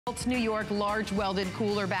New York large welded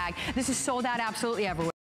cooler bag. This is sold out absolutely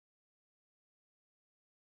everywhere.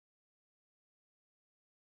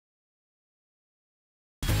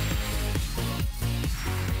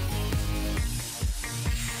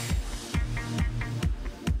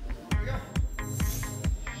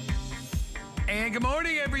 And good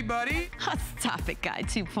morning, everybody. Hot Topic Guide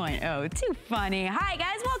 2.0. Too funny. Hi,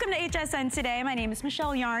 guys. Welcome to HSN today. My name is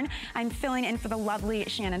Michelle Yarn. I'm filling in for the lovely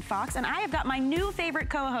Shannon Fox, and I have got my new favorite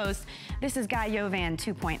co-host. This is Guy Yovan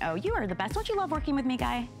 2.0. You are the best. Don't you love working with me,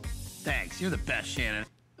 Guy? Thanks. You're the best, Shannon.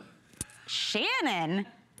 Shannon?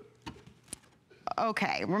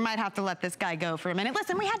 Okay, we might have to let this guy go for a minute.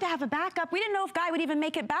 Listen, we had to have a backup. We didn't know if Guy would even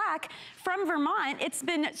make it back from Vermont. It's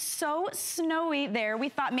been so snowy there. We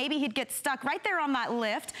thought maybe he'd get stuck right there on that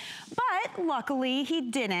lift, but luckily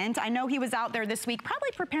he didn't. I know he was out there this week,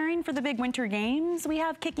 probably preparing for the big winter games we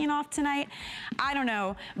have kicking off tonight. I don't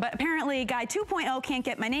know, but apparently Guy 2.0 can't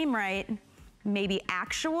get my name right. Maybe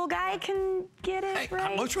actual Guy can get it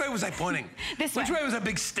right. Which way was I pointing? This way. Which way was that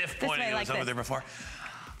big stiff pointing that was over there before?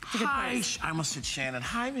 Hi, I almost said Shannon.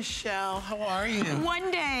 Hi, Michelle. How are you?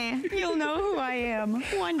 One day, you'll know who I am.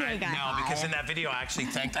 One day, Guy. No, because in that video, I actually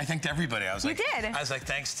thanked everybody. I was like, you did. I was like,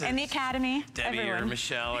 thanks to and the Academy, Debbie everyone. or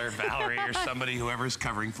Michelle or Valerie or somebody, whoever's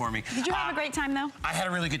covering for me. Did you have a great time, though? I had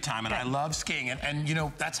a really good time, and I love skiing. And you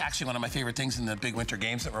know, that's actually one of my favorite things in the big winter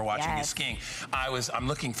games that we're watching is skiing. I'm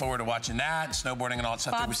looking forward to watching that, and snowboarding and all that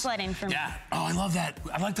stuff. Bobsledding for me. Yeah. Oh, I love that.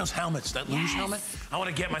 I like those helmets. That luge helmet. I want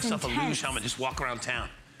to get myself a luge helmet. Just walk around town.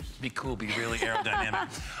 Be cool, be really aerodynamic.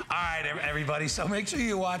 All right, everybody, so make sure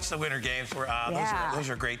you watch the Winter Games. Those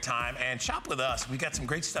are a great time. And shop with us. We got some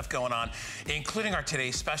great stuff going on, including our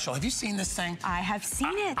today's special. Have you seen this thing? I have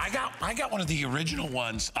seen it. I got one of the original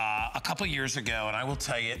ones a couple years ago, and I will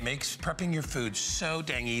tell you, it makes prepping your food so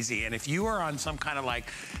dang easy. And if you are on some kind of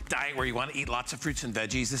like diet where you want to eat lots of fruits and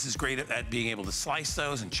veggies, this is great at being able to slice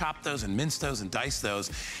those and chop those and mince those and dice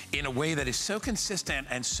those in a way that is so consistent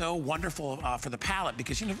and so wonderful for the palate,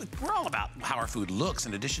 because, you know, we're all about how our food looks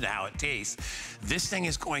in addition to how it tastes. This thing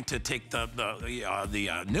is going to take the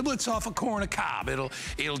niblets off a corn cob. It'll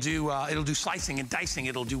do slicing and dicing.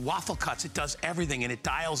 It'll do waffle cuts. It does everything, and it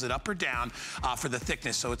dials it up or down for the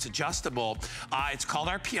thickness, so it's adjustable. It's called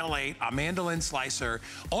our PL8, a mandolin slicer.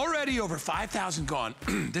 Already over 5,000 gone.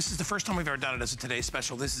 This is the first time we've ever done it as a today's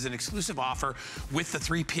special. This is an exclusive offer with the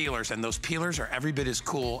 3 peelers, and those peelers are every bit as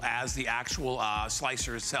cool as the actual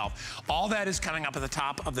slicer itself. All that is coming up at the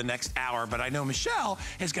top of the next hour, but I know Michelle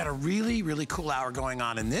has got a really, really cool hour going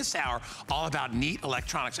on in this hour, all about neat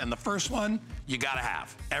electronics. And the first one, you gotta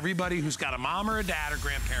have. Everybody who's got a mom or a dad or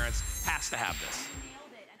grandparents has to have this.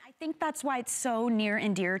 I think that's why it's so near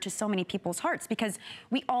and dear to so many people's hearts, because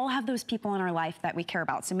we all have those people in our life that we care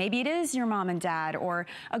about. So maybe it is your mom and dad or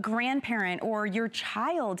a grandparent or your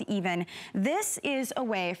child even. This is a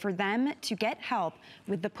way for them to get help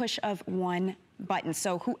with the push of one button.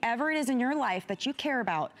 So whoever it is in your life that you care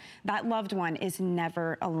about, that loved one is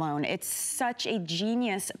never alone. It's such a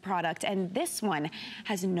genius product, and this one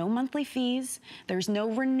has no monthly fees. There's no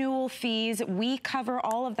renewal fees. We cover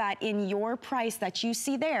all of that in your price that you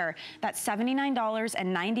see there. That's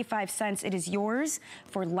 $79.95. It is yours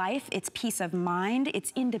for life. It's peace of mind.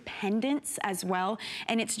 It's independence as well.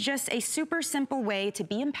 And it's just a super simple way to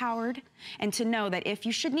be empowered and to know that if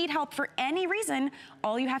you should need help for any reason,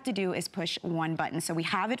 all you have to do is push one button. So we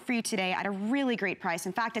have it for you today at a really great price.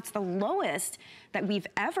 In fact, it's the lowest that we've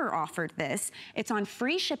ever offered this. It's on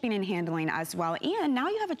free shipping and handling as well. And now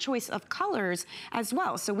you have a choice of colors as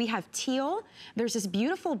well. So we have teal, there's this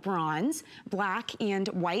beautiful bronze, black and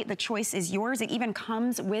white. The choice is yours. It even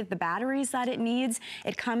comes with the batteries that it needs.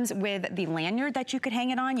 It comes with the lanyard that you could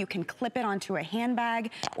hang it on. You can clip it onto a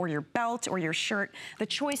handbag or your belt or your shirt. The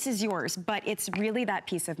choice is yours, but it's really that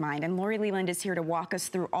peace of mind. And Lori Leland is here to walk us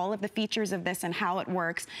through all of the features of this and how it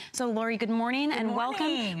works. So Lori, good morning and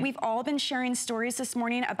welcome. We've all been sharing stories this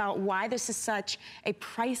morning about why this is such a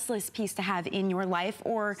priceless piece to have in your life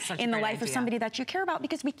or in the life of somebody that you care about,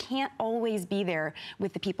 because we can't always be there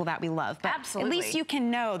with the people that we love. But at least you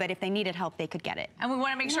can know that if they needed help, they could get it. And we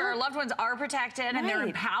want to make sure our loved ones are protected and they're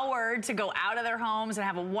empowered to go out of their homes and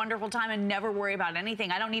have a wonderful time and never worry about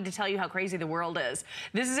anything. I don't need to tell you how crazy the world is.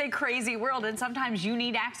 This is a crazy world, and sometimes you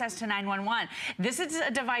need access to 911. This is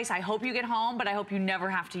a device I hope you get home home, but I hope you never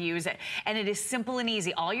have to use it. And it is simple and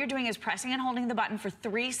easy. All you're doing is pressing and holding the button for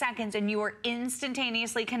 3 seconds, and you are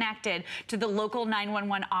instantaneously connected to the local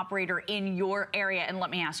 911 operator in your area. And let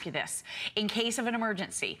me ask you this. In case of an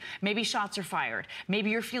emergency, maybe shots are fired, maybe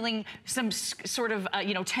you're feeling some sort of,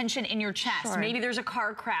 tension in your chest, Sure. maybe there's a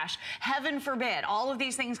car crash, heaven forbid, all of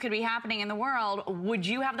these things could be happening in the world. Would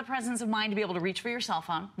you have the presence of mind to be able to reach for your cell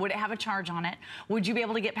phone? Would it have a charge on it? Would you be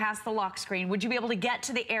able to get past the lock screen? Would you be able to get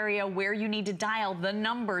to the area where you need to dial the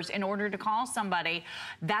numbers in order to call somebody?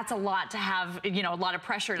 That's a lot to have, a lot of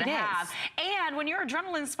pressure to have. And when your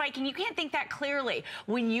adrenaline spiking, you can't think that clearly.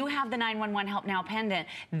 When you have the 911 Help Now pendant,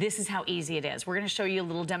 this is how easy it is. We're going to show you a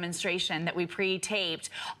little demonstration that we pre-taped.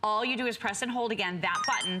 All you do is press and hold again that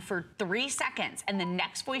button for 3 seconds, and the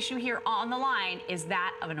next voice you hear on the line is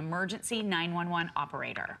that of an emergency 911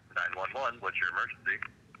 operator. 911, what's your emergency?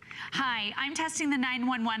 Hi, I'm testing the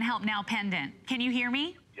 911 Help Now pendant. Can you hear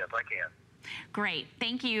me? Yes, I can. Great,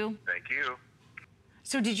 thank you. Thank you.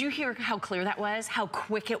 So did you hear how clear that was? How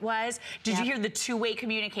quick it was? Did you hear the two-way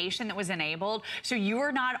communication that was enabled? So you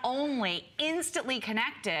are not only instantly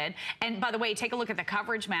connected, and by the way, take a look at the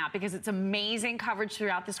coverage map because it's amazing coverage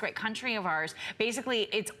throughout this great country of ours. Basically,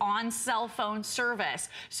 it's on cell phone service.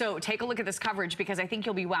 So take a look at this coverage because I think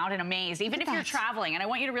you'll be wowed and amazed. Even if you're traveling, and I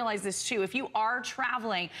want you to realize this too, if you are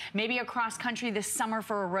traveling, maybe across country this summer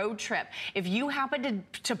for a road trip, if you happen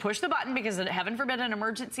to push the button because heaven forbid an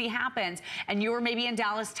emergency happens, and you're maybe in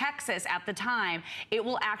Dallas, Texas at the time, it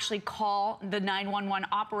will actually call the 911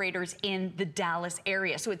 operators in the Dallas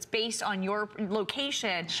area. So it's based on your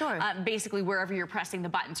location, basically wherever you're pressing the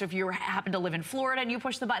button. So if you happen to live in Florida and you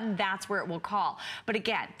push the button, that's where it will call. But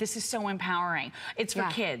again, this is so empowering. It's for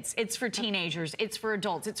kids, it's for teenagers, it's for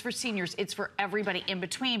adults, it's for seniors, it's for everybody in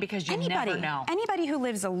between because you never know. Anybody who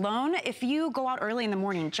lives alone, if you go out early in the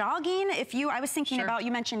morning jogging, I was thinking about,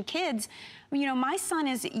 you mentioned kids, my son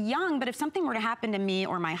is young, but if something were to happen to me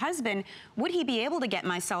or my husband, would he be able to get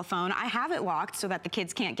my cell phone? I have it locked so that the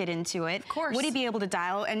kids can't get into it. Of course. Would he be able to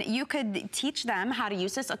dial? And you could teach them how to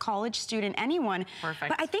use this, a college student, anyone. Perfect.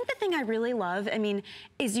 But I think the thing I really love,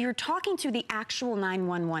 is you're talking to the actual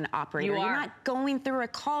 911 operator. You're not going through a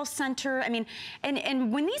call center.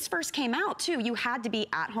 And when these first came out too, you had to be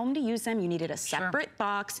at home to use them. You needed a separate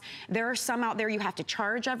box. There are some out there you have to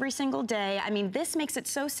charge every single day. This makes it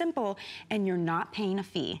so simple, and you're not paying a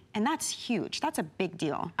fee. And that's huge. That's a big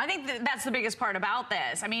deal. I think that's the biggest part about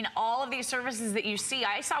this. All of these services that you see,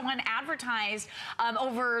 I saw one advertised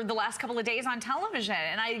over the last couple of days on television,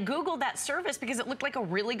 and I Googled that service because it looked like a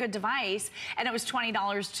really good device, and it was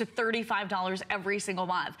 $20 to $35 every single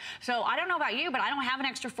month. So I don't know about you, but I don't have an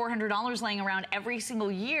extra $400 laying around every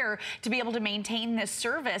single year to be able to maintain this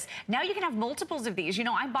service. Now you can have multiples of these.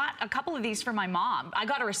 I bought a couple of these for my mom. I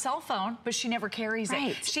got her a cell phone, but she never carries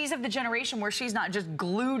it. She's of the generation where she's not just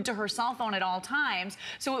glued to her cell phone at all times.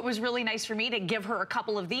 So it was really nice for me to give her a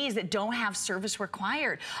couple of these that don't have service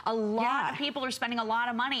required. A lot of people are spending a lot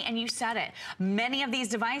of money, and you said it. Many of these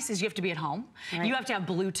devices, you have to be at home. You have to have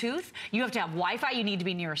Bluetooth. You have to have Wi-Fi. You need to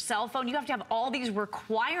be near a cell phone. You have to have all these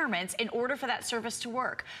requirements in order for that service to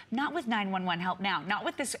work. Not with 911 Help Now. Not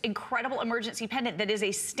with this incredible emergency pendant that is a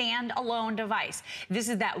standalone device. This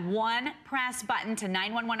is that one press button to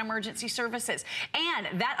 911 emergency services.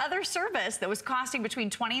 And that other service that was costing between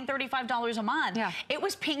 $20 and $35 a month, it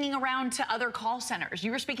was pinging around to other call centers.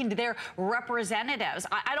 You were speaking to their representatives.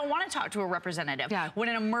 I don't want to talk to a representative. When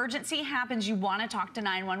an emergency happens, you want to talk to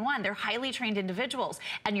 911. They're highly trained individuals,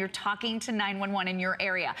 and you're talking to 911 in your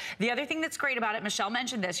area. The other thing that's great about it, Michelle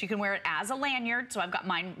mentioned this, you can wear it as a lanyard, so I've got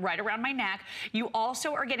mine right around my neck. You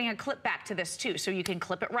also are getting a clip back to this too, so you can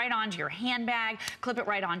clip it right onto your handbag, clip it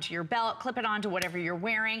right onto your belt, clip it onto whatever you're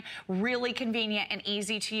wearing. Really convenient and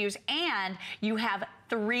easy to use, and you have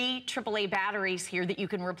 3 AAA batteries here that you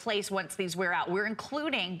can replace once these wear out. We're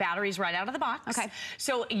including batteries right out of the box.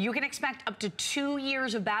 So you can expect up to 2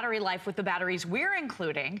 years of battery life with the batteries we're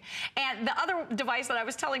including. And the other device that I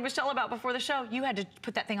was telling Michelle about before the show, you had to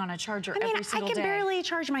put that thing on a charger every single day. I can barely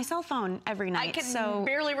charge my cell phone every night. I can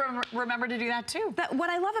barely remember to do that too. But what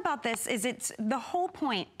I love about this is the whole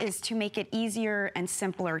point is to make it easier and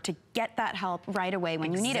simpler to get that help right away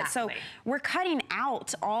when you need it. So we're cutting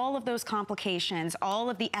out all of those complications, all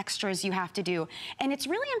of the extras you have to do. And it's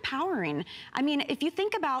really empowering. If you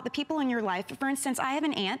think about the people in your life, for instance, I have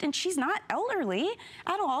an aunt and she's not elderly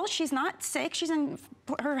at all. She's not sick.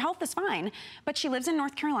 Her health is fine, but she lives in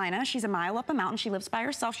North Carolina. She's a mile up a mountain. She lives by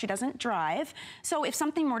herself. She doesn't drive. So if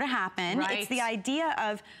something were to happen, it's the idea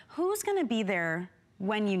of who's going to be there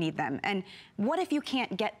when you need them. And what if you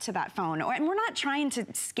can't get to that phone? And we're not trying to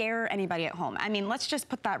scare anybody at home. I mean, let's just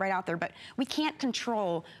put that right out there, but we can't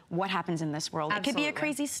control what happens in this world. Absolutely. It could be a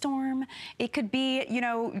crazy storm. It could be, you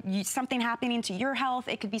know, something happening to your health.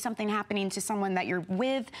 It could be something happening to someone that you're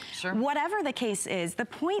with. Sure. Whatever the case is, the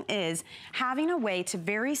point is having a way to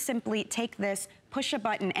very simply take this, push a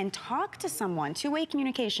button and talk to someone, two-way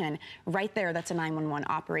communication right there. That's a 911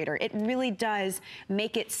 operator. It really does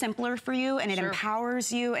make it simpler for you, and it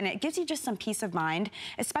empowers you, and it gives you just some peace of mind,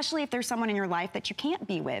 especially if there's someone in your life that you can't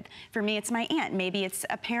be with. For me, it's my aunt. Maybe it's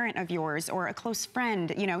a parent of yours or a close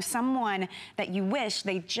friend, you know, someone that you wish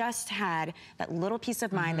they just had that little peace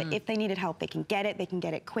of mind that if they needed help, they can get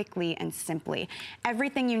it quickly and simply.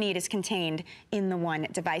 Everything you need is contained in the one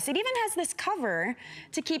device. It even has this cover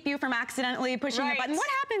to keep you from accidentally pushing the button. What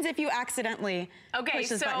happens if you accidentally push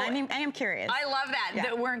this button? I am curious. I love that.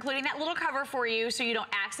 Yeah. We're including that little cover for you so you don't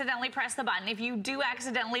accidentally press the button. If you do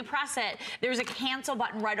accidentally press it, there's a cancel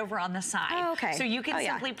button right over on the side. Oh, okay. So you can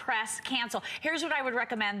simply press cancel. Here's what I would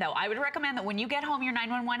recommend though. I would recommend that when you get home your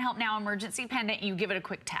 911 Help Now emergency pendant, you give it a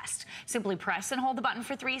quick test. Simply press and hold the button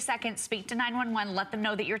for 3 seconds, speak to 911, let them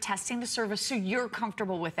know that you're testing the service so you're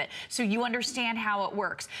comfortable with it, so you understand how it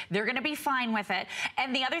works. They're gonna be fine with it.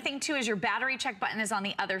 And the other thing too is your battery check button is on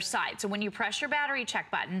the other side. So when you press your battery check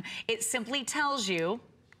button, it simply tells you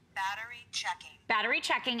battery checking. Battery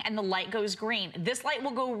checking, and the light goes green. This light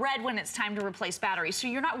will go red when it's time to replace batteries. So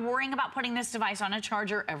you're not worrying about putting this device on a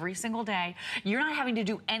charger every single day. You're not having to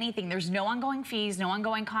do anything. There's no ongoing fees, no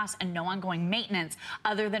ongoing costs, and no ongoing maintenance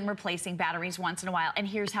other than replacing batteries once in a while. And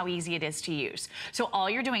here's how easy it is to use. So all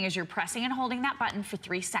you're doing is you're pressing and holding that button for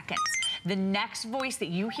 3 seconds. The next voice that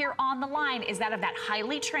you hear on the line is that of that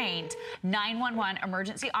highly trained 911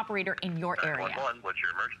 emergency operator in your area. 911, what's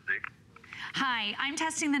your emergency? Hi, I'm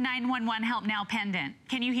testing the 911 Help Now pendant.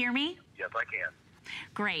 Can you hear me? Yes, I can.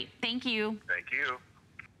 Great, thank you. Thank you.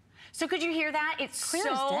 So could you hear that? It's Clear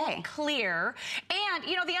as so day. clear. And,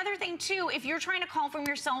 you know, the other thing, too, if you're trying to call from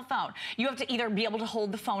your cell phone, you have to either be able to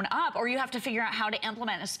hold the phone up or you have to figure out how to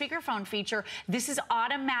implement a speakerphone feature. This is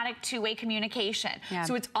automatic two-way communication. Yeah.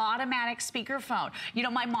 So it's automatic speakerphone. You know,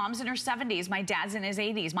 my mom's in her 70s. My dad's in his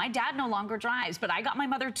 80s. My dad no longer drives, but I got my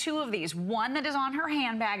mother 2 of these. One that is on her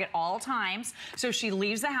handbag at all times. So she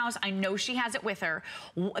leaves the house, I know she has it with her.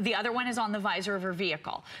 The other one is on the visor of her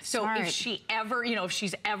vehicle. So if she ever, you know, if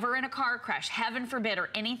she's ever in a car crash, heaven forbid, or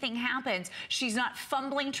anything happens, she's not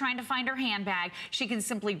fumbling trying to find her handbag. She can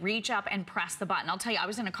simply reach up and press the button. I'll tell you, I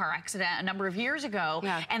was in a car accident a number of years ago,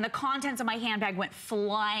 and the contents of my handbag went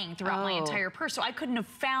flying throughout my entire purse. So I couldn't have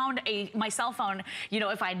found my cell phone, you know,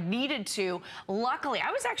 if I needed to. Luckily,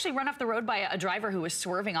 I was actually run off the road by a driver who was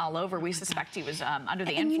swerving all over. We suspect he was under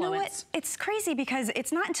the influence. You know what? It's crazy because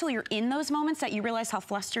it's not until you're in those moments that you realize how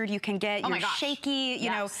flustered you can get. You're shaky,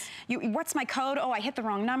 you know, what's my code? Oh, I hit the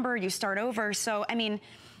wrong number. You start over. So, I mean,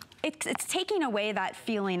 it's taking away that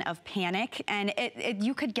feeling of panic, and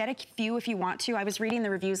you could get a few if you want to. I was reading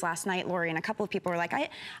the reviews last night, Lori, and a couple of people were like,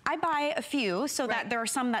 I buy a few so that there are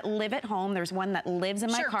some that live at home. There's one that lives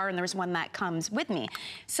in my car, and there's one that comes with me.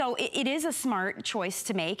 So it is a smart choice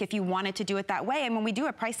to make if you wanted to do it that way. And when we do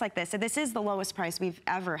a price like this is the lowest price we've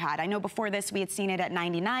ever had. I know before this we had seen it at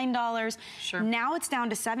 $99. Now it's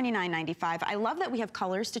down to $79.95. I love that we have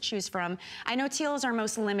colors to choose from. I know teal is our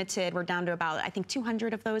most limited. We're down to about, I think,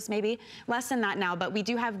 200 of those, maybe less than that now, but we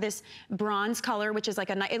do have this bronze color, which is like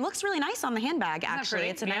it looks really nice on the handbag, actually.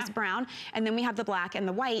 It's a nice brown. And then we have the black and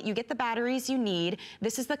the white. You get the batteries you need.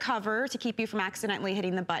 This is the cover to keep you from accidentally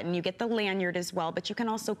hitting the button. You get the lanyard as well, but you can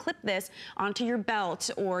also clip this onto your belt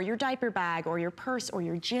or your diaper bag or your purse or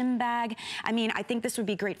your gym bag. I mean, I think this would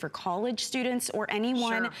be great for college students or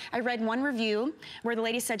anyone. I read one review where the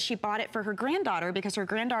lady said she bought it for her granddaughter because her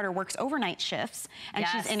granddaughter works overnight shifts and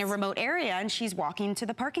she's in a remote area and she's walking to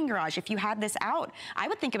the parking garage. If you had this out, I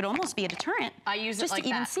would think it would almost be a deterrent. I use it just like to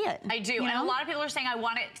even see it. I do. And a lot of people are saying I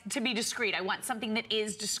want it to be discreet. I want something that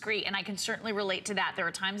is discreet, and I can certainly relate to that. There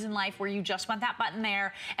are times in life where you just want that button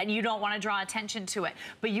there and you don't want to draw attention to it.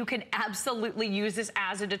 But you can absolutely use this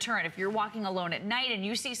as a deterrent. If you're walking alone at night and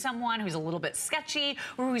you see someone who's a little bit sketchy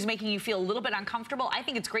or who's making you feel a little bit uncomfortable, I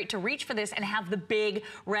think it's great to reach for this and have the big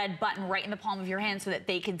red button right in the palm of your hand so that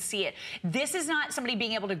they can see it. This is not somebody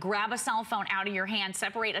being able to grab a cell phone out of your hand,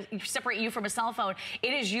 separate separate you from a cell phone.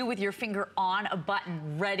 It is you with your finger on a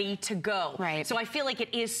button, ready to go. Right. So I feel like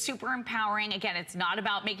it is super empowering. Again, it's not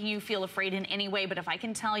about making you feel afraid in any way, but if I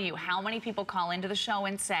can tell you how many people call into the show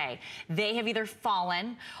and say they have either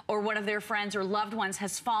fallen or one of their friends or loved ones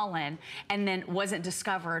has fallen and then wasn't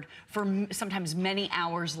discovered for sometimes many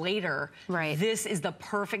hours later. Right. This is the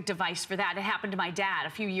perfect device for that. It happened to my dad a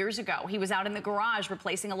few years ago. He was out in the garage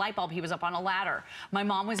replacing a light bulb. He was up on a ladder. My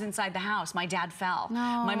mom was inside the house. My dad fell.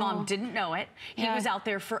 No. My mom didn't know it. He was out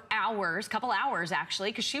there for hours, couple hours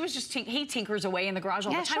actually, because she was just, he tinkers away in the garage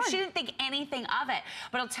all the time. Sure. She didn't think anything of it.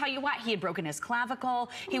 But I'll tell you what, he had broken his clavicle.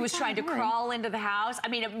 He was trying to crawl into the house. I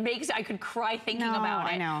mean, I could cry thinking about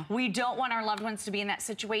it. I know. We don't want our loved ones to be in that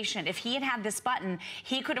situation. If he had had this button,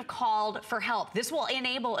 he could have called for help. This will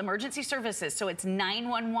enable emergency services, so it's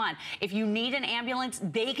 911. If you need an ambulance,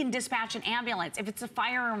 they can dispatch an ambulance. If it's a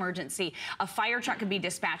fire emergency, a fire truck can be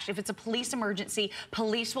dispatched. If it's a police emergency,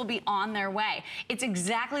 police will be on their way. It's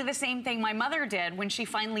exactly the same thing my mother did when she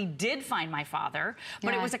finally did find my father,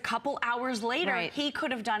 but it was a couple hours later. Right. He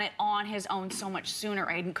could have done it on his own so much sooner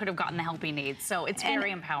and could have gotten the help he needs. So it's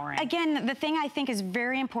very empowering. Again, the thing I think is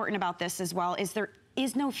very important about this as well is there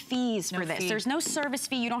is no fees for this. There's no service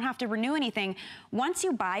fee. You don't have to renew anything. Once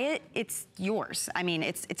you buy it, it's yours. I mean,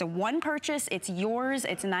 it's a one purchase. It's yours.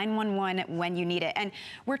 It's 911 when you need it. And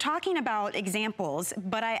we're talking about examples,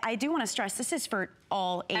 but I do want to stress this is for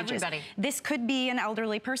all ages. Everybody. This could be an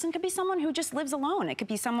elderly person. Could be someone who just lives alone. It could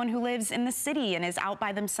be someone who lives in the city and is out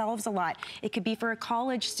by themselves a lot. It could be for a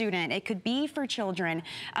college student. It could be for children.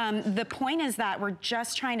 The point is that we're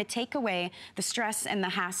just trying to take away the stress and the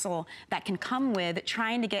hassle that can come with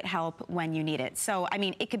trying to get help when you need it. So, I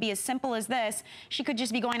mean, it could be as simple as this. She could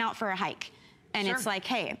just be going out for a hike. And it's like,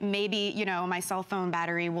 hey, maybe, you know, my cell phone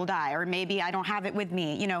battery will die, or maybe I don't have it with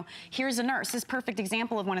me. You know, here's a nurse. This perfect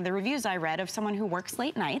example of one of the reviews I read of someone who works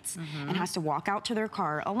late nights and has to walk out to their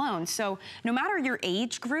car alone. So no matter your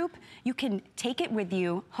age group, you can take it with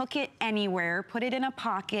you, hook it anywhere, put it in a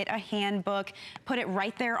pocket, a handbook, put it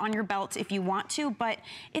right there on your belt if you want to. But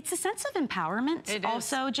it's a sense of empowerment. It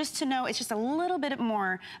also, is. just to know it's just a little bit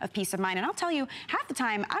more of peace of mind. And I'll tell you, half the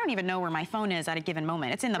time, I don't even know where my phone is at a given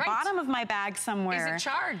moment. It's in the bottom of my bag somewhere. Is it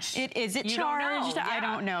charged? Is it you charged? Don't know. I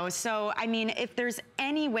don't know. So, I mean, if there's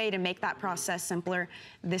any way to make that process simpler,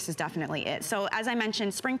 this is definitely it. So, as I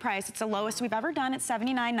mentioned, spring price, it's the lowest we've ever done. It's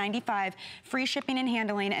 $79.95, free shipping and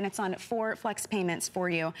handling, and it's on 4 flex payments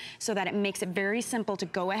for you so that it makes it very simple to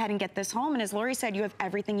go ahead and get this home. And as Lori said, you have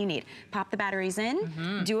everything you need. Pop the batteries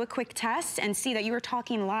in, do a quick test, and see that you are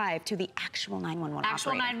talking live to the actual 911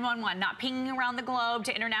 Actual operator. 911, not pinging around the globe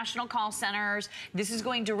to international call centers. This is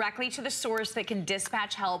going directly to the source that can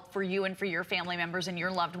dispatch help for you and for your family members and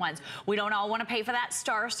your loved ones. We don't all want to pay for that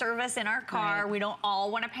star service in our car. We don't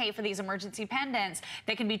all want to pay for these emergency pendants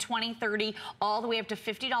that can be $20, $30, all the way up to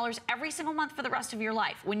 $50 every single month for the rest of your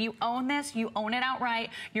life. When you own this, you own it outright.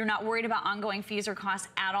 You're not worried about ongoing fees or costs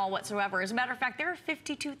at all whatsoever. As a matter of fact, there are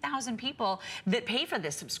 52,000 people that pay for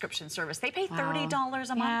this subscription service. They pay $30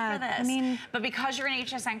 a month for this. I mean, but because you're an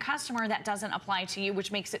HSN customer, that doesn't apply to you,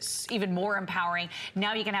 which makes it even more empowering.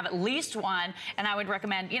 Now you can have at least one, and I would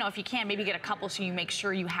recommend, you know, if you can, maybe get a couple so you make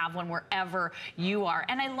sure you have one wherever you are.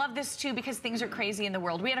 And I love this too because things are crazy in the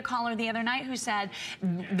world. We had a caller the other night who said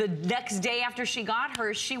the next day after she got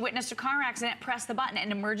hers, she witnessed a car accident, pressed the button,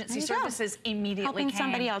 and emergency services immediately helping came.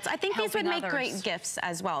 somebody else. I think these would make others. great gifts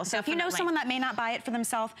as well. So Definitely. if you know someone that may not buy it for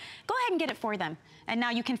themselves, go ahead and get it for them. And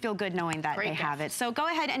now you can feel good knowing that they have it. So go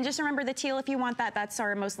ahead and just remember the teal if you want that. That's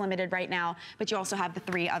our most limited right now. But you also have the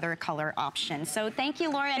 3 other color options. So thank you,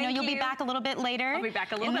 Lori. I know you'll be back a little bit later. I'll be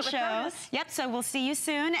back a little in bit the with show. those. Yep, so we'll see you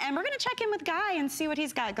soon. And we're going to check in with Guy and see what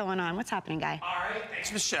he's got going on. What's happening, Guy? All right,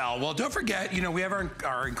 thanks, Michelle. Well, don't forget, you know, we have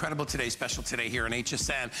our Incredible Today special today here on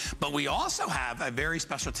HSN, but we also have a very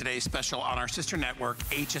special Today special on our sister network,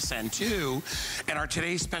 HSN2. And our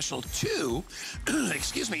Today's Special 2,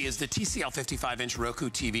 excuse me, is the TCL 55-inch Roku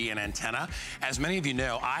TV and antenna. As many of you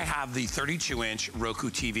know, I have the 32-inch Roku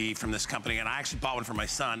TV from this company, and I actually bought one for my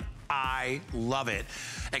son. I love it,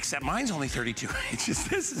 except mine's only 32 inches.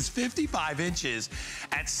 This is 55 inches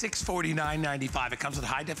at $649.95. It comes with a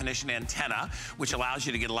high-definition antenna, which allows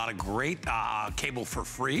you to get a lot of great cable for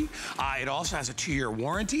free. It also has a 2-year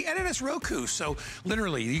warranty, and it has Roku. So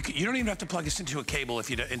literally, you don't even have to plug this into cable if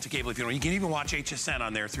you don't. You can even watch HSN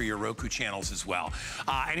on there through your Roku channels as well.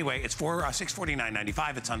 Anyway, it's for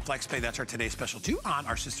 $649.95. It's on FlexPay. That's our Today's Special 2 on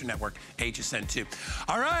our sister network, HSN2.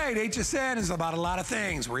 All right, HSN is about a lot of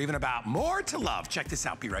things. We're even about more to love. Check this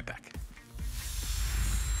out. Be right back.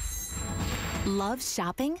 Love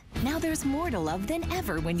shopping? Now there's more to love than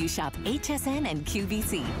ever when you shop HSN and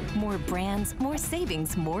QVC. More brands, more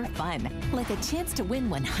savings, more fun. Like a chance to win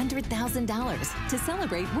 $100,000. To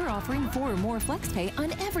celebrate, we're offering 4 or more FlexPay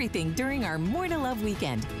on everything during our More to Love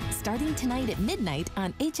weekend, starting tonight at midnight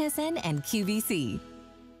on HSN and QVC.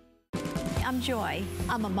 I'm Joy.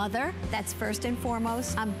 I'm a mother, that's first and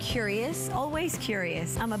foremost. I'm curious, always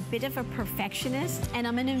curious. I'm a bit of a perfectionist, and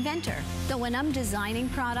I'm an inventor. So when I'm designing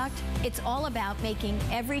product, it's all about making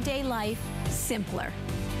everyday life simpler.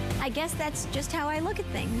 I guess that's just how I look at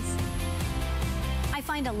things. I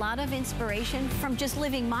find a lot of inspiration from just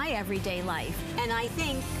living my everyday life. And I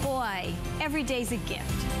think, boy, every day's a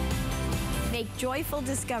gift. Make joyful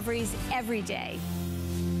discoveries every day.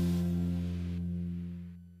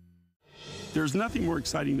 There's nothing more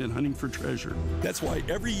exciting than hunting for treasure. That's why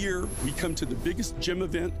every year we come to the biggest gem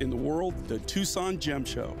event in the world, the Tucson Gem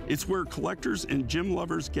Show. It's where collectors and gem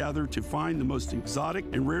lovers gather to find the most exotic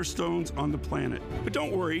and rare stones on the planet. But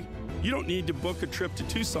don't worry, you don't need to book a trip to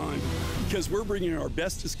Tucson because we're bringing our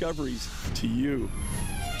best discoveries to you.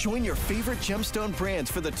 Join your favorite gemstone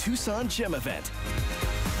brands for the Tucson Gem Event.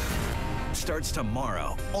 Starts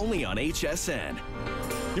tomorrow, only on HSN.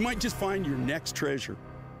 You might just find your next treasure.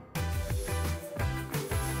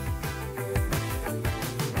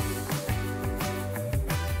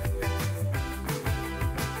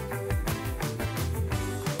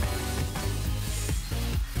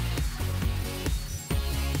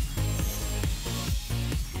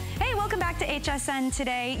 To HSN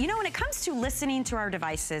today. You know, when it comes to listening to our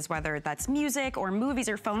devices, whether that's music or movies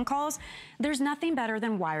or phone calls, there's nothing better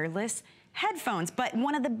than wireless headphones. But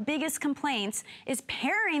one of the biggest complaints is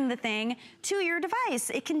pairing the thing to your device.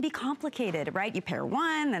 It can be complicated, right? You pair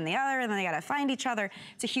one, then the other, and then they gotta find each other.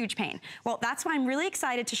 It's a huge pain. Well, that's why I'm really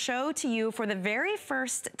excited to show to you for the very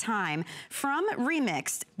first time from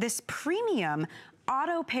Remixed this premium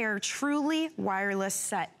auto pair truly wireless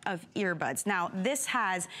set of earbuds. Now, this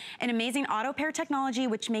has an amazing auto pair technology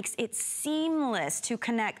which makes it seamless to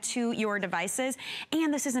connect to your devices,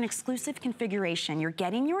 and this is an exclusive configuration. You're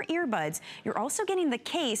getting your earbuds, you're also getting the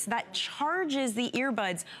case that charges the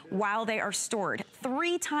earbuds while they are stored.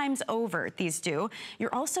 3 times over, these do.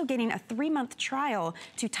 You're also getting a 3-month trial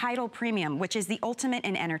to Tidal Premium, which is the ultimate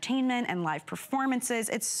in entertainment and live performances.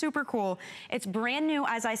 It's super cool. It's brand new.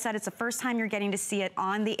 As I said, it's the first time you're getting to see it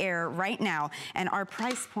on the air right now, and our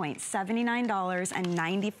price point,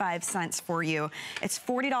 $79.95 for you. It's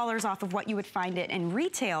 $40 off of what you would find it in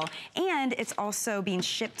retail, and it's also being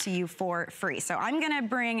shipped to you for free. So I'm gonna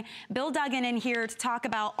bring Bill Duggan in here to talk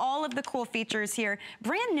about all of the cool features here.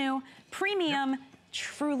 Brand new, premium,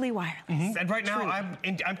 truly wireless. And right now,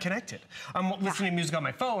 I'm connected. I'm listening to music on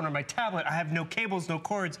my phone or my tablet. I have no cables, no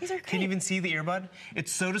cords. These are great. Can you even see the earbud? It's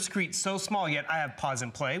so discreet, so small, yet I have pause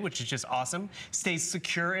and play, which is just awesome. Stays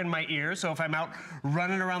secure in my ear, so if I'm out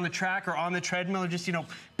running around the track or on the treadmill or just, you know,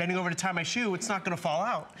 bending over to tie my shoe, it's not gonna fall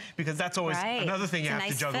out, because that's always another thing you have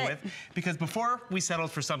to juggle with. Because before we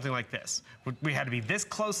settled for something like this, we had to be this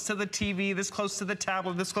close to the TV, this close to the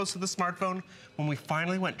tablet, this close to the smartphone. When we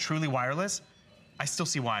finally went truly wireless, I still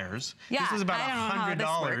see wires. Yeah, this was about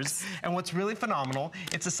 $100. And what's really phenomenal,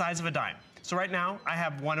 it's the size of a dime. So right now, I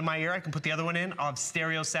have one in my ear. I can put the other one in. I'll have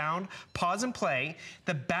stereo sound, pause and play.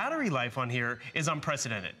 The battery life on here is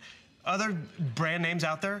unprecedented. Other brand names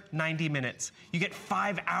out there, 90 minutes. You get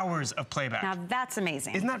 5 hours of playback. Now that's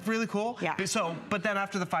amazing. Isn't that really cool? Yeah. So, but then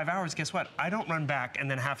after the 5 hours, guess what? I don't run back and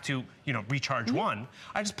then have to, you know, recharge one.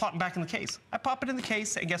 I just pop them back in the case. I pop it in the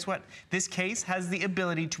case, and guess what? This case has the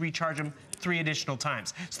ability to recharge them 3 additional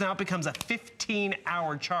times. So now it becomes a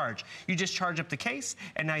 15-hour charge. You just charge up the case,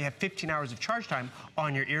 and now you have 15 hours of charge time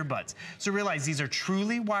on your earbuds. So realize these are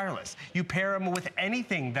truly wireless. You pair them with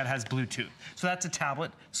anything that has Bluetooth. So that's a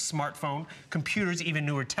tablet, smartphone, computers, even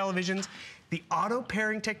newer televisions. The auto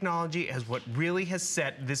pairing technology is what really has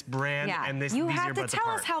set this brand and these earbuds apart. You have to tell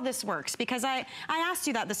us how this works, because I asked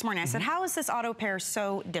you that this morning. I said, how is this auto pair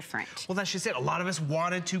so different? Well, that's just it. A lot of us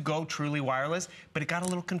wanted to go truly wireless, but it got a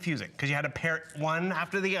little confusing because you had to pair one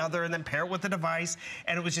after the other and then pair it with the device,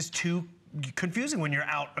 and it was just too confusing when you're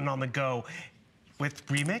out and on the go. With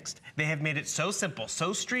Remixed, they have made it so simple,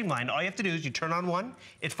 so streamlined. All you have to do is you turn on one,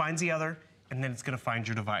 it finds the other, and then it's gonna find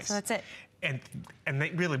your device. So that's it. And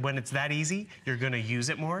really, when it's that easy, you're gonna use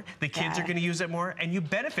it more. The kids are gonna use it more, and you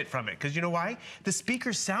benefit from it. Because you know why? The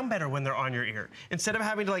speakers sound better when they're on your ear. Instead of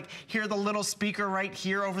having to like hear the little speaker right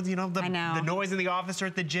here over the, you know, the noise in the office or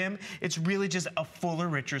at the gym, it's really just a fuller,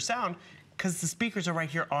 richer sound because the speakers are right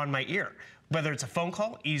here on my ear. Whether it's a phone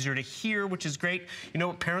call, easier to hear, which is great. You know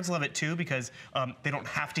what, parents love it too because they don't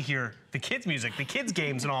have to hear the kids' music, the kids'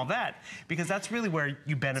 games and all that, because that's really where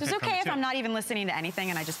you benefit So from it's okay it if too. I'm not even listening to anything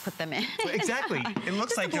and I just put them in. Exactly. It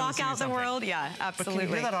looks just like to you're block listening out to the something. world. Yeah, absolutely. But can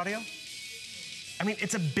you hear that audio? I mean,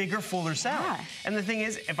 it's a bigger, fuller sound. Yeah. And the thing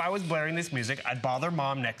is, if I was blaring this music, I'd bother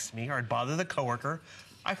mom next to me, or I'd bother the coworker.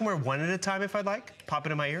 I can wear one at a time if I'd like, pop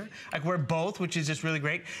it in my ear. I can wear both, which is just really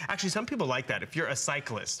great. Actually, some people like that. If you're a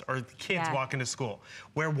cyclist or kids walking to school,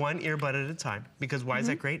 wear one earbud at a time, because why is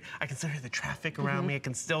that great? I can still hear the traffic around me. I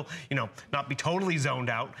can still, you know, not be totally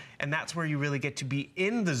zoned out. And that's where you really get to be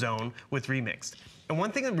in the zone with Remixed. And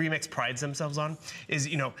one thing that Remix prides themselves on is,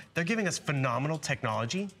 you know, they're giving us phenomenal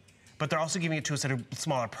technology, but they're also giving it to us at a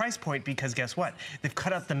smaller price point because guess what? They've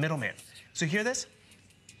cut out the middleman. So hear this?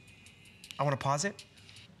 I want to pause it.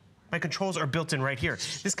 My controls are built in right here.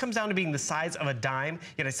 This comes down to being the size of a dime,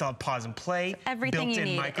 yet I still have pause and play. Everything you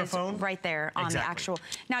need microphone. is right there on the actual.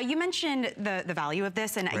 Now, you mentioned the value of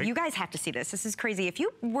this, and you guys have to see this. This is crazy. If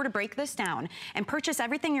you were to break this down and purchase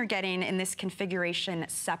everything you're getting in this configuration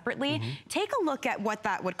separately, take a look at what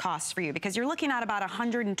that would cost for you, because you're looking at about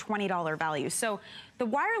 $120 value. So the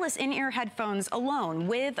wireless in-ear headphones alone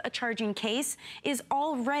with a charging case is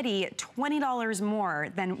already $20 more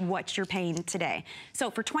than what you're paying today. So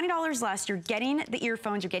for $20 less, you're getting the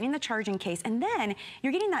earphones, you're getting the charging case, and then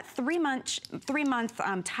you're getting that three-month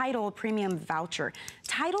Tidal premium voucher.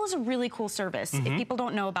 Tidal is a really cool service. If people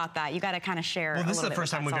don't know about that, you got to kind of share. Well, this is the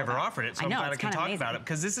first time we've ever offered it, so I'm glad I can talk about it,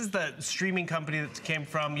 because this is the streaming company that came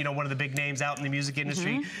from, you know, one of the big names out in the music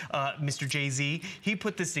industry, Mr. Jay-Z. He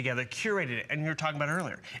put this together, curated it, and you were talking about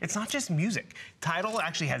earlier. It's not just music. Tidal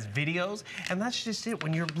actually has videos, and that's just it.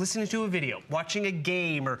 When you're listening to a video, watching a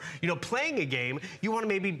game, or, you know, playing a game, you want to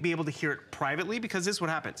maybe be able to hear it privately, because this is what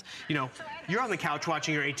happens. You know, you're on the couch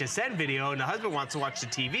watching your HSN video, and the husband wants to watch the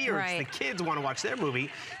TV, or it's the kids want to watch their movie.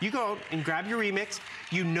 You go and grab your Remix.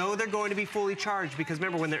 You know they're going to be fully charged, because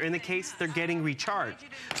remember, when they're in the case, they're getting recharged.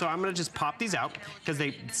 So I'm going to just pop these out, because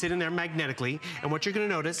they sit in there magnetically, and what you're going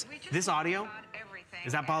to notice, this audio,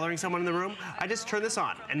 is that bothering someone in the room? I just turn this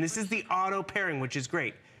on, and this is the auto pairing, which is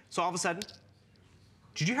great. So all of a sudden,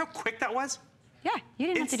 did you hear how quick that was? Yeah, you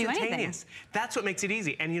didn't have to do anything. Instantaneous. That's what makes it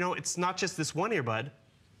easy. And you know, it's not just this one earbud,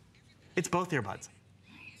 it's both earbuds.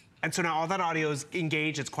 And so now all that audio is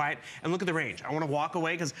engaged, it's quiet, and look at the range. I want to walk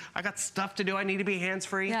away because I got stuff to do, I need to be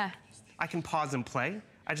hands-free. Yeah. I can pause and play.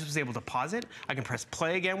 I just was able to pause it. I can press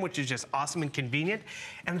play again, which is just awesome and convenient.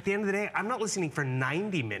 And at the end of the day, I'm not listening for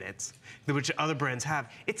 90 minutes, which other brands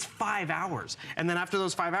have. It's 5 hours. And then after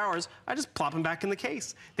those 5 hours, I just plop them back in the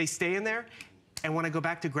case. They stay in there. And when I go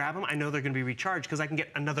back to grab them, I know they're going to be recharged, because I can get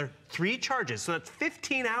another 3 charges. So that's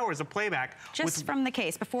 15 hours of playback. Just from the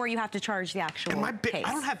case, before you have to charge the actual case.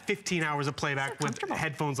 I don't have 15 hours of playback with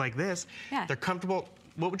headphones like this. Yeah. They're comfortable.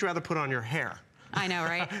 What would you rather put on your hair? I know,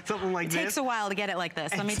 right? Something like this. It takes a while to get it like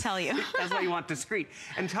this, let me tell you. That's why you want discreet.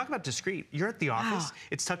 And talk about discreet. You're at the office.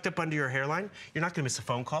 It's tucked up under your hairline. You're not going to miss a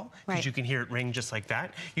phone call, because you can hear it ring just like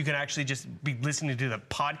that. You can actually just be listening to the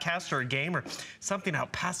podcast or a game or something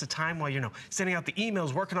out past the time while you're sending out the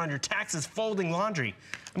emails, working on your taxes, folding laundry.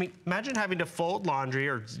 I mean, imagine having to fold laundry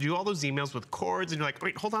or do all those emails with cords, and you're like,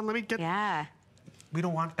 wait, hold on, let me get... Yeah. We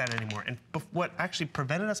don't want that anymore. And what actually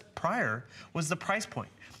prevented us prior was the price point.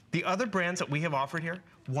 The other brands that we have offered here,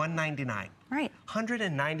 $199. Right.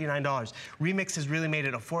 $199. Remix has really made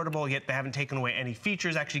it affordable, yet they haven't taken away any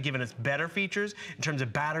features, actually given us better features in terms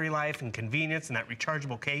of battery life and convenience and that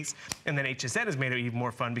rechargeable case. And then HSN has made it even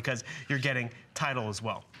more fun, because you're getting Tidal as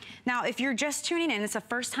well. Now, if you're just tuning in, it's the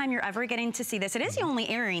first time you're ever getting to see this. It is the only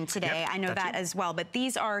airing today. I know that as well. But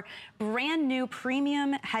these are brand new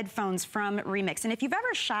premium headphones from Remix. And if you've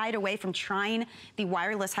ever shied away from trying the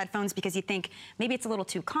wireless headphones because you think maybe it's a little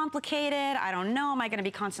too complicated, I don't know, am I going to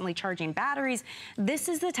be constantly charging batteries? This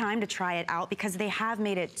is the time to try it out, because they have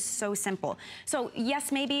made it so simple. So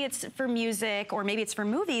yes, maybe it's for music, or maybe it's for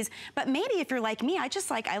movies, but maybe if you're like me, I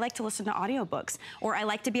like to listen to audiobooks, or I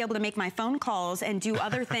like to be able to make my phone calls and do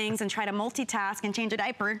other things and try to multitask and change a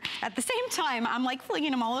diaper at the same time. I'm like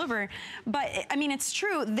flinging them all over. But I mean, it's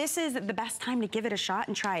true. This is the best time to give it a shot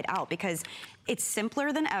and try it out, because it's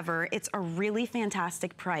simpler than ever. It's a really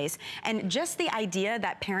fantastic price. And just the idea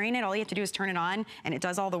that pairing it, all you have to do is turn it on and it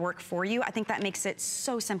does all the work for you, I think that makes it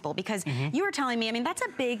so simple, because you were telling me, I mean, that's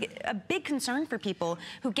a big concern for people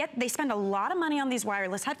who they spend a lot of money on these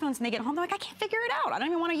wireless headphones, and they get home, they're like, I can't figure it out. I don't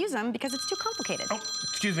even want to use them because it's too complicated. Oh,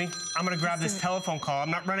 excuse me. I'm going to grab this telephone call.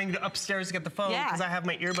 I'm not running upstairs to get the phone, because I have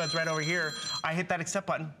my earbuds right over here. I hit that accept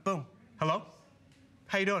button. Boom. Hello?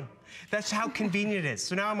 How you doing? That's how convenient it is.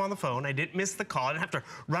 So now I'm on the phone. I didn't miss the call. I didn't have to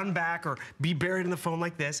run back or be buried in the phone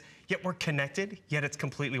like this. Yet we're connected, yet it's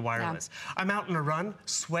completely wireless. Yeah. I'm out on a run,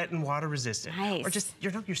 sweat and water resistant. Nice. Or just,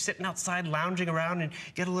 you're sitting outside lounging around and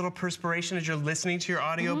get a little perspiration as you're listening to your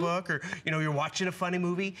audiobook or, you're watching a funny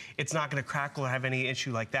movie. It's not gonna crackle or have any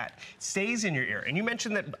issue like that. It stays in your ear. And you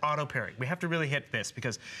mentioned that auto pairing. We have to really hit this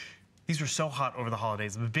because these were so hot over the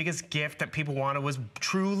holidays. The biggest gift that people wanted was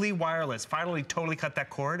truly wireless. Finally, totally cut that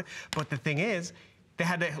cord. But the thing is, they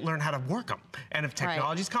had to learn how to work them. And if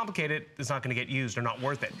technology's complicated, it's not gonna get used or not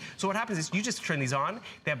worth it. So what happens is you just turn these on,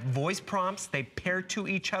 they have voice prompts, they pair to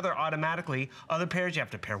each other automatically. Other pairs, you have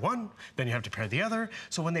to pair one, then you have to pair the other.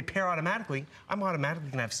 So when they pair automatically, I'm automatically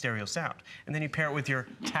gonna have stereo sound. And then you pair it with your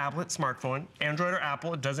tablet, smartphone, Android or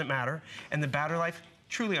Apple, it doesn't matter. And the battery life,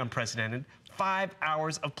 truly unprecedented. 5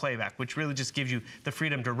 hours of playback, which really just gives you the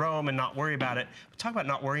freedom to roam and not worry about it. But talk about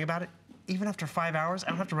not worrying about it. Even after 5 hours, I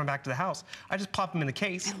don't have to run back to the house. I just pop them in the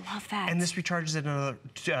case. I love that. And this recharges at another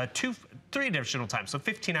 3 additional times, so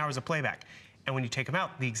 15 hours of playback. And when you take them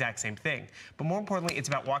out, the exact same thing. But more importantly, it's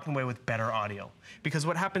about walking away with better audio. Because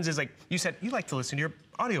what happens is, like you said, you like to listen to your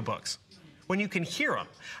audiobooks when you can hear them.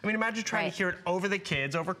 I mean, imagine trying to hear it over the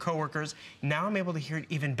kids, over coworkers. Now I'm able to hear it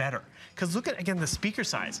even better. Because look at, again, the speaker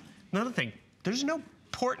size. Another thing, there's no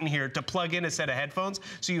port in here to plug in a set of headphones,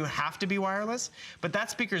 so you have to be wireless. But that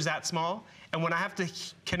speaker's that small, and when I have to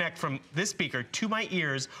connect from this speaker to my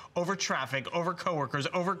ears, over traffic, over coworkers,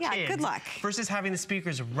 over kids, good luck. Versus having the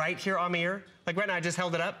speakers right here on my ear, like right now I just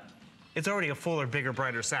held it up, it's already a fuller, bigger,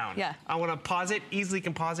 brighter sound. Yeah. I want to pause it, easily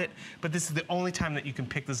can pause it, but this is the only time that you can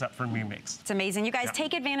pick this up for remix. It's amazing. You guys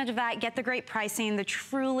take advantage of that, get the great pricing, the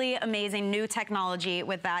truly amazing new technology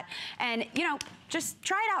with that. And, just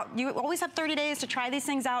try it out. You always have 30 days to try these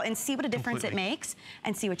things out and see what a difference it makes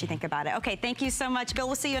and see what you think about it. Okay, thank you so much. Bill,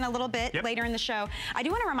 we'll see you in a little bit later in the show. I do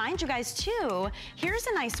want to remind you guys too, here's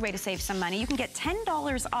a nice way to save some money. You can get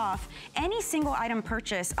 $10 off any single item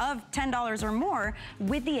purchase of $10 or more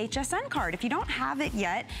with the HSN card. If you don't have it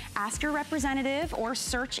yet, ask your representative or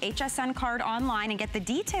search HSN card online and get the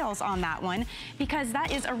details on that one, because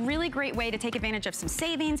that is a really great way to take advantage of some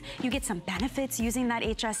savings. You get some benefits using that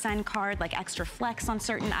HSN card, like extra flex on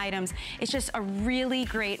certain items. It's just a really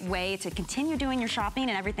great way to continue doing your shopping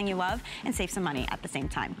and everything you love and save some money at the same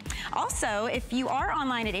time. Also, if you are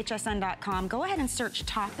online at hsn.com, go ahead and search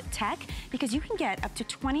Top Tech, because you can get up to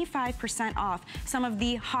 25% off some of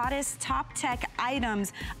the hottest top tech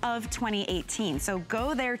items of 2018. So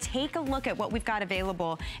go there, take a look at what we've got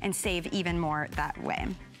available and save even more that way.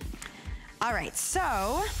 All right,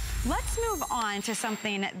 so let's move on to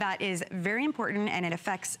something that is very important, and it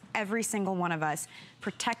affects every single one of us: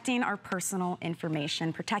 protecting our personal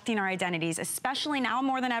information, protecting our identities, especially now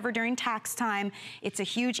more than ever during tax time. It's a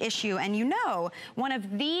huge issue. And one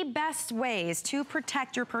of the best ways to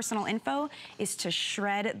protect your personal info is to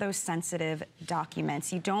shred those sensitive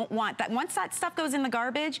documents. You don't want that. Once that stuff goes in the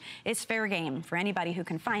garbage, it's fair game for anybody who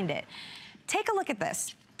can find it. Take a look at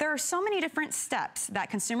this. There are so many different steps that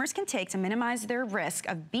consumers can take to minimize their risk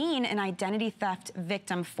of being an identity theft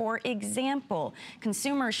victim. For example,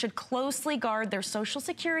 consumers should closely guard their social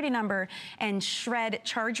security number and shred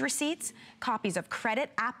charge receipts, copies of credit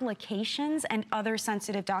applications, and other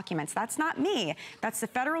sensitive documents. That's not me. That's the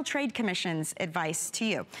Federal Trade Commission's advice to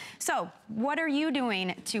you. So what are you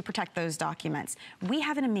doing to protect those documents? We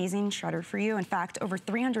have an amazing shredder for you. In fact, over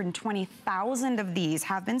 320,000 of these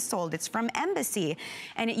have been sold. It's from Embassy,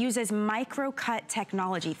 and it uses micro-cut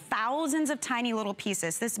technology, thousands of tiny little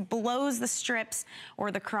pieces. This blows the strips or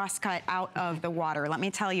the cross-cut out of the water, let me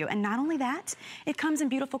tell you. And not only that, it comes in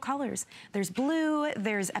beautiful colors. There's blue,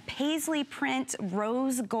 there's a paisley print,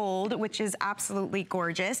 rose gold, which is absolutely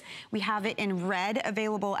gorgeous. We have it in red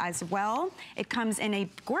available as well. It comes in a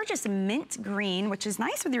gorgeous mint green, which is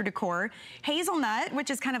nice with your decor, hazelnut, which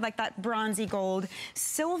is kind of like that bronzy gold,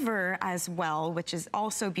 silver as well, which is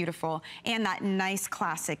also beautiful, and that nice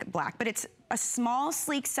classic black. But it's a small,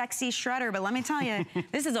 sleek, sexy shredder, but let me tell you,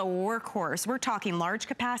 this is a workhorse. We're talking large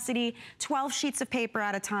capacity, 12 sheets of paper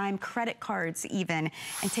at a time, credit cards even,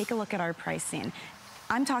 and take a look at our pricing.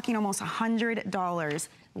 I'm talking almost $100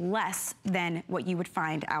 less than what you would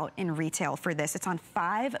find out in retail for this. It's on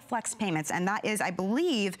 5 flex payments, and that is, I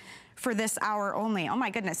believe, for this hour only. Oh my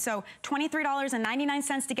goodness. So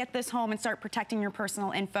 $23.99 to get this home and start protecting your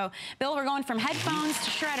personal info. Bill, we're going from headphones to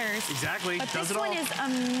shredders. Exactly. But this one is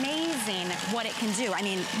amazing what it can do. I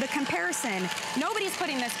mean, the comparison, nobody's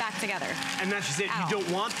putting this back together. And that's just it. You don't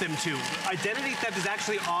want them to. Identity theft is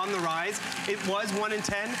actually on the rise. It was 1 in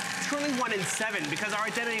 10. It's currently 1 in 7 because our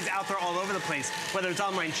identity is out there all over the place, whether it's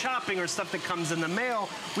online online shopping or stuff that comes in the mail,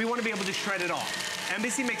 we want to be able to shred it all.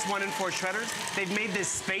 Embassy makes 1 in 4 shredders. They've made this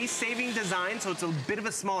space-saving design, so it's a bit of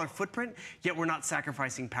a smaller footprint, yet we're not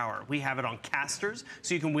sacrificing power. We have it on casters,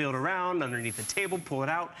 so you can wheel it around underneath the table, pull it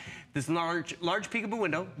out. This large peekable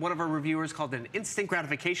window, one of our reviewers called it an instant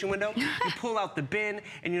gratification window. You pull out the bin,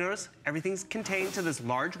 and you notice everything's contained to this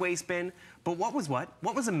large waste bin. But what was what?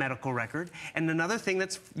 What was a medical record? And another thing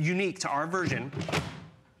that's unique to our version,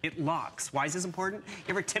 it locks. Why is this important?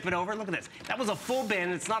 You ever tip it over? Look at this. That was a full bin.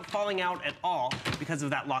 It's not falling out at all because of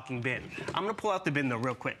that locking bin. I'm gonna pull out the bin though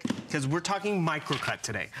real quick because we're talking microcut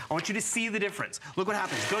today. I want you to see the difference. Look what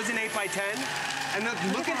happens. Goes in 8x10, and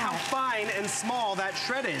then look at how fine and small that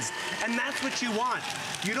shred is. And that's what you want.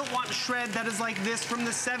 You don't want shred that is like this from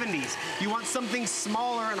the 70s. You want something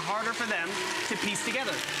smaller and harder for them to piece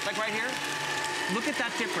together. Like right here, look at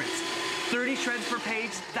that difference. 30 shreds per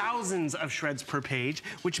page, thousands of shreds per page,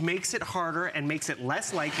 which makes it harder and makes it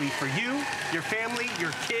less likely for you, your family,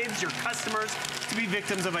 your kids, your customers to be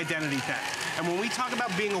victims of identity theft. And when we talk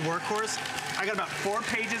about being a workhorse, I got about 4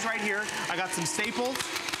 pages right here. I got some staples.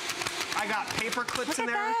 I got paper clips in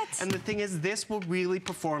there. And the thing is, this will really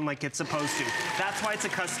perform like it's supposed to. That's why it's a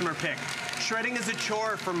customer pick. Shredding is a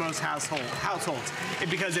chore for most households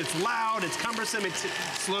because it's loud, it's cumbersome, it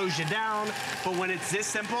slows you down. But when it's this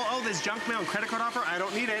simple, oh, this junk mail and credit card offer, I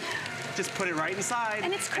don't need it. Just put it right inside.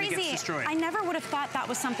 And it's crazy. And it gets destroyed. I never would have thought that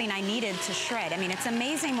was something I needed to shred. I mean, it's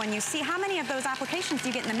amazing when you see how many of those applications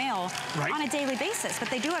you get in the mail on a daily basis, but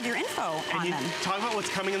they do have your info on them. Talk about what's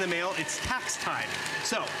coming in the mail, it's tax time.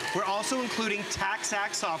 So we're also including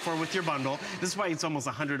TaxAct software with your bundle. This is why it's almost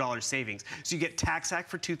 $100 savings. So you get TaxAct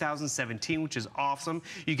for 2017, which is awesome.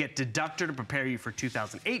 You get Deductor to prepare you for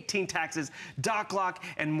 2018 taxes, DocLock,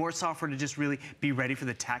 and more software to just really be ready for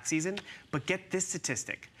the tax season. But get this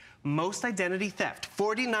statistic. Most identity theft,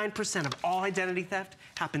 49% of all identity theft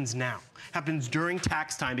happens now. Happens during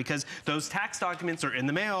tax time because those tax documents are in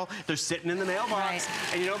the mail, they're sitting in the mailbox,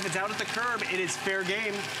 and you know, if it's out at the curb, it is fair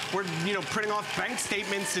game. We're, you know, printing off bank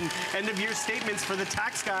statements and end of year statements for the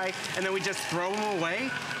tax guy, and then we just throw them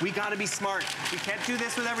away. We gotta be smart. We can't do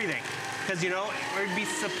this with everything. Because, you know, we'd be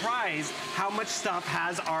surprised how much stuff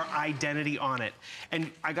has our identity on it.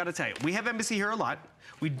 And I gotta tell you, we have Embassy here a lot.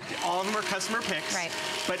 All of them are customer picks,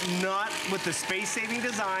 but not with the space-saving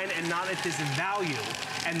design and not at this value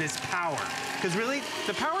and this power. Because really,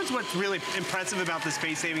 the power is what's really impressive about the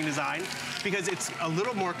space-saving design because it's a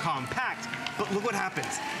little more compact, but look what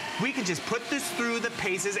happens. We can just put this through the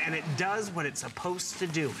paces and it does what it's supposed to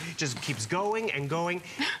do. It just keeps going and going.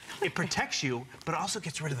 It protects you, but also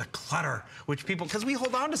gets rid of the clutter, which people, because we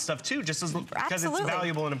hold on to stuff too, just as because it's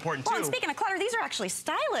valuable and important too. Well, and speaking of clutter, these are actually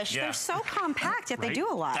stylish. They're so compact, yet they do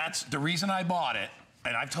a lot. That's the reason I bought it.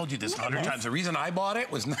 And I've told you this 100 times. The reason I bought it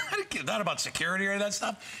was not about security or that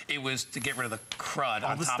stuff. It was to get rid of the crud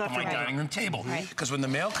on top of my dining room table. Because when the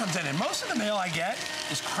mail comes in, and most of the mail I get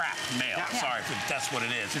is crap mail. Sorry, but that's what it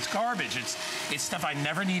is. It's garbage. It's stuff I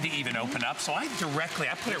never need to even open up. So I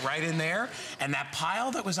put it right in there, and that pile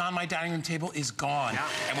that was on my dining room table is gone.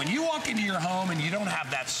 And when you walk into your home and you don't have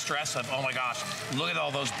that stress of, oh my gosh, look at all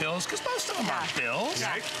those bills, because most of them are bills.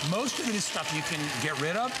 Most of it is stuff you can get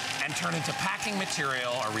rid of and turn into packing material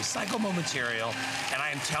or recyclable material, and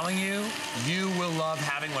I am telling you, you will love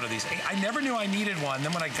having one of these. I never knew I needed one.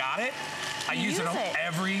 Then when I got it, I use it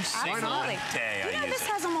every single day. You know, this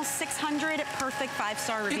has almost 600 perfect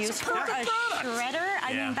 5-star reviews for a shredder.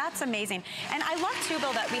 I mean, that's amazing. And I love too,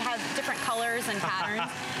 Bill, that we have different colors and patterns.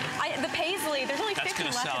 The paisley, there's only 50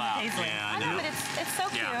 left in the paisley. I know, but it's so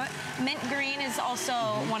cute. Mint green is also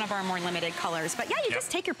one of our more limited colors. But yeah, you just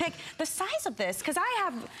take your pick. The size of this, because I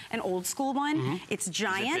have an old school one. It's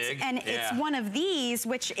giant, and it's one of these,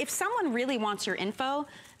 which if someone really wants your info,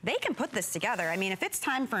 they can put this together. I mean, if it's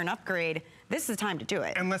time for an upgrade, this is the time to do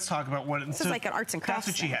it. And let's talk about what... This is like an arts and crafts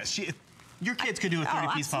That's what she has. Your kids could do a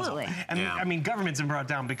 30-piece puzzle. And I mean, government's been brought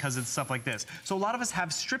down because it's stuff like this. So a lot of us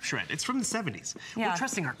have strip shred. It's from the 70s. We're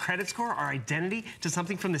trusting our credit score, our identity to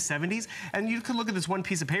something from the 70s. And you could look at this one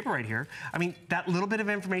piece of paper right here. I mean, that little bit of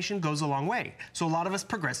information goes a long way. So a lot of us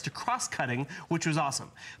progressed to cross-cutting, which was awesome.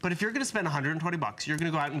 But if you're gonna spend 120 bucks, you're gonna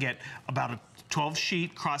go out and get about a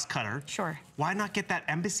 12-sheet cross-cutter. Why not get that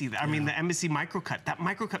Embassy? I mean, the Embassy microcut. That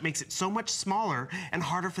microcut makes it so much smaller and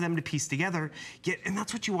harder for them to piece together. And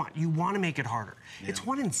that's what you want. You want to make it harder. It's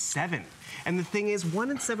 1 in 7. And the thing is,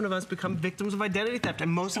 1 in 7 of us become victims of identity theft.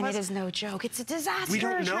 And most of us... it is no joke. It's a disaster we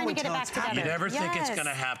don't know trying to get it back together. You never think it's going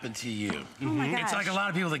to happen to you. Oh my gosh. It's like a lot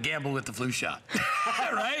of people that gamble with the flu shot.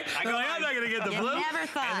 Right? They're like, I'm not going to get the flu. Never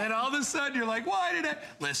thought. And then all of a sudden, you're like, why did I...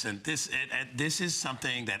 Listen, this is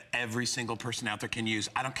something that every single person out there can use.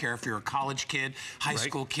 I don't care if you're a college kid kid, high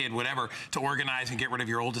school kid, whatever, to organize and get rid of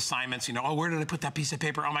your old assignments. You know, oh, where did I put that piece of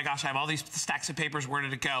paper? Oh my gosh, I have all these stacks of papers. Where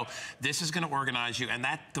did it go? This is going to organize you, and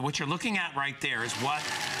what you're looking at right there is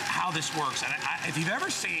how this works. And if you've ever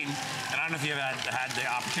seen, and I don't know if you've had the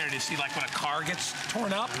opportunity to see, like when a car gets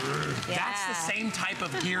torn up, that's the same type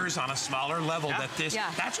of gears on a smaller level that this.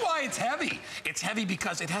 That's why it's heavy. It's heavy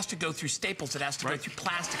because it has to go through staples. It has to go through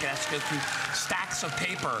plastic. It has to go through stacks of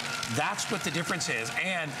paper. That's what the difference is.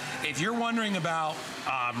 And if you're wondering about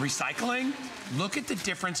recycling, look at the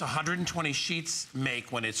difference 120 sheets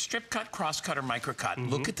make when it's strip cut, cross cut, or micro cut.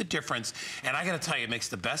 Look at the difference. And I got to tell you, it makes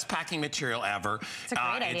the best packing material ever. It's a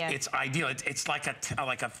great idea. It's ideal. It's like a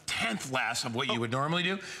tenth less of what you would normally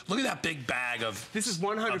do. Look at that big bag of This is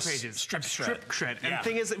 100 pages. Strip shred. And the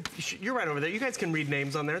thing is, you're right over there. You guys can read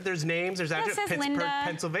names on there. There's names. There's address. Pittsburgh, Linda.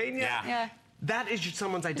 Pennsylvania. That is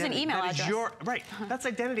someone's identity. There's an email address. That's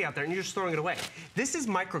identity out there, and you're just throwing it away. This is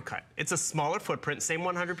microcut. It's a smaller footprint, same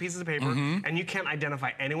 100 pieces of paper, and you can't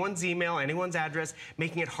identify anyone's email, anyone's address,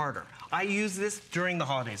 making it harder. I use this during the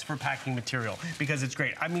holidays for packing material because it's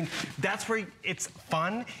great. I mean, that's where it's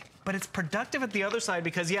fun. But it's productive at the other side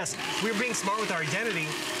because, yes, we're being smart with our identity,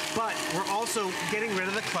 but we're also getting rid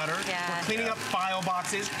of the clutter. We're cleaning up file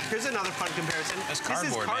boxes. Here's another fun comparison. That's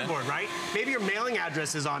cardboard, this is cardboard, right? Maybe your mailing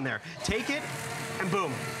address is on there. Take it, and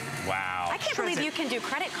boom. Wow. I can't believe you can do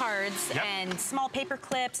credit cards and small paper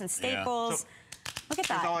clips and staples. Look at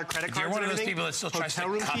that. With all our credit cards. You're one of those people that still tries to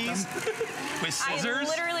cut them with scissors. I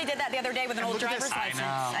literally did that the other day with an old driver's license.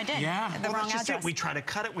 I did. Yeah. The wrong that's just address. it. We try to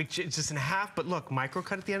cut it. It's just in half. But look, micro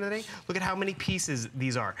cut at the end of the day. Look at how many pieces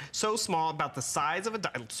these are. So small, about the size of a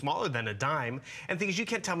dime, smaller than a dime. And things you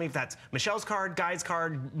can't tell me if that's Michelle's card, Guy's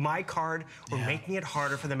card, my card. We're making it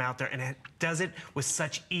harder for them out there, and it does it with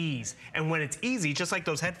such ease. And when it's easy, just like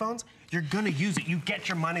those headphones, you're gonna use it. You get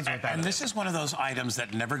your money's worth out of it. And this is one of those items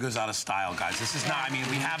that never goes out of style, guys. This is not, I mean,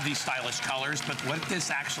 we have these stylish colors, but what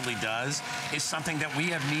this actually does is something that we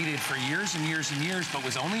have needed for years and years and years, but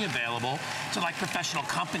was only available to like professional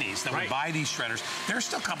companies that would buy these shredders. There are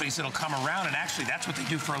still companies that'll come around and actually that's what they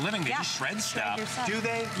do for a living. They just shred stuff. Do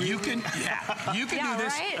they? You can, you can do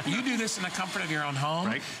this. You do this in the comfort of your own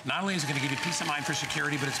home. Not only is it gonna give you peace of mind for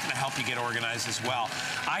security, but it's gonna help you get organized as well.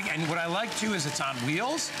 And what I like too is it's on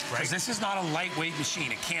wheels. This is not a lightweight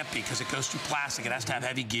machine. It can't be because it goes through plastic. It has to have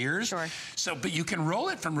heavy gears. So, but you can roll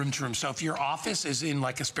it from room to room. So if your office is in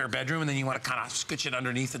like a spare bedroom and then you want to kind of scooch it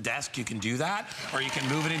underneath the desk, you can do that. Or you can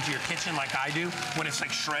move it into your kitchen like I do when it's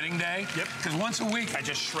like shredding day. Because once a week I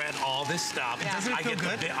just shred all this stuff. Doesn't it feel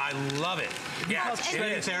good? I love it. Yeah,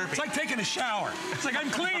 shredding therapy. It's like taking a shower. It's like I'm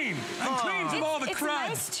clean. I'm clean from all the crud.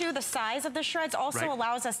 It's nice too. The size of the shreds also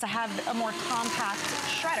allows us to have a more compact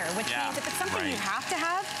shredder, which means if it's something you have to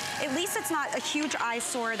have, at least it's not a huge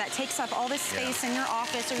eyesore that takes up all this space in your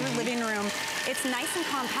office or your living room. It's nice and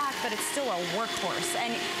compact, but it's still a workhorse.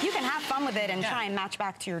 And you can have fun with it and try and match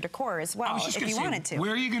back to your decor as well if you wanted to.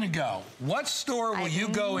 Where are you going to go? What store will you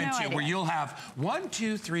go into where you'll have 1,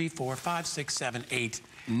 2, 3, 4, 5, 6, 7, 8,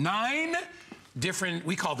 9 different,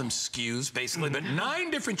 we call them SKUs basically, but 9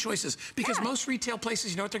 different choices because most retail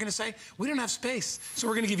places, you know what they're going to say? We don't have space. So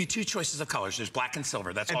we're going to give you 2 choices of colors. There's black and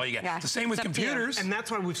silver. That's all you get. The same with computers. And that's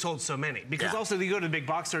why we've sold so many because also you go to the big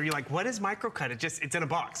box store, you're like, what is microcut? It's in a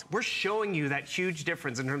box. We're showing you that huge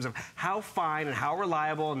difference in terms of how fine and how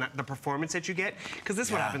reliable and the performance that you get. Because this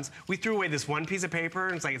is what happens. We threw away this one piece of paper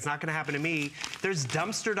and it's like, it's not going to happen to me. There's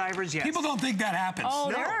dumpster divers, People don't think that happens. Oh,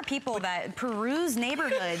 there are people that peruse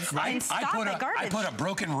neighborhoods and stop at garbage. I put a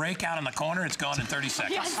broken rake out in the corner, it's gone in 30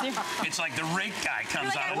 seconds. It's like the rake guy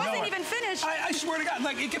comes out of nowhere. I wasn't even finished. I swear to God,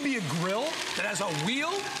 like it could be a grill that has a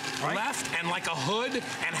wheel left and like a hood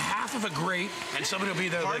and half of a grate, and somebody will be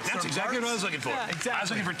there like, that's exactly what I was looking for. I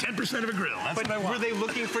was looking for 10% of a grill. That's what I want. Were they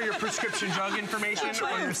looking for your prescription drug information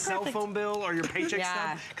or your cell phone bill or your paycheck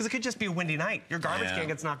stub? Because it could just be a windy night. Your garbage can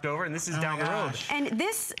gets knocked over and this is down the road. And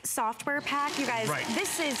this software pack, you guys,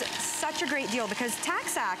 this is such a great deal because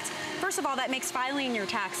Tax Act, first of all, that makes filing your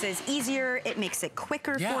taxes easier. It makes it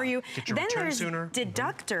quicker for you. Then there's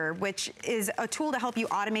Deductor, which is a tool to help you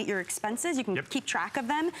automate your expenses. You can keep track of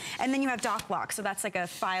them. And then you have DocLock. So that's like a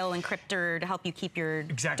file encryptor to help you keep your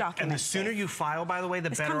documents And the sooner you file, by the way, the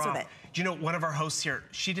better off. With it. Do you know, one of our hosts here,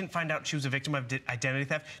 she didn't find out she was a victim of identity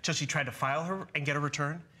theft until she tried to file her and get a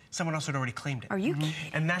return. someone else had already claimed it. Are you kidding?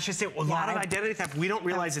 And that's just it. A lot of identity theft, we don't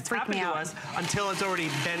realize it's happening to us until it's already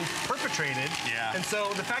been perpetrated. Yeah. And so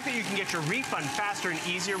the fact that you can get your refund faster and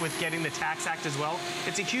easier with getting the Tax Act as well,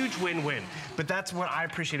 it's a huge win-win. But that's what I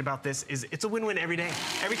appreciate about this is it's a win-win every day.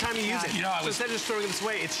 Every time you use it. You know, so instead of just throwing this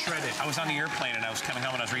away, it's shredded. I was on the airplane and I was coming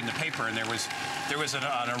home and I was reading the paper and there was an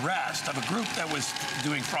arrest of a group that was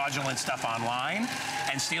doing fraudulent stuff online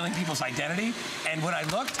and stealing people's identity. And when I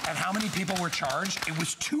looked at how many people were charged, it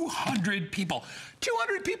was 200 people.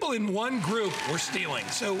 200 people in one group were stealing.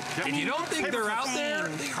 So if you don't think they're out there,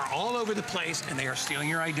 they are all over the place and they are stealing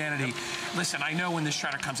your identity. Listen, I know when this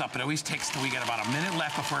shredder comes up, it always takes till we get about a minute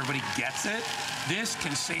left before everybody gets it. This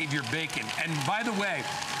can save your bacon. And by the way,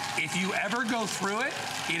 if you ever go through it,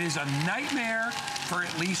 it is a nightmare for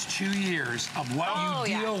at least 2 years of what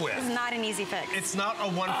you deal with. It's not an easy fix. It's not a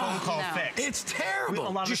one phone call fix. It's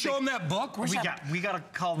terrible. Did you show them that book? We got to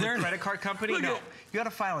call the credit card company. No, you got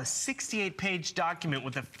to file a 68-page document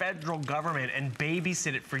with the federal government and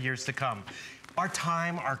babysit it for years to come. Our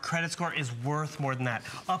time, our credit score is worth more than that.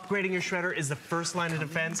 Upgrading your shredder is the first line of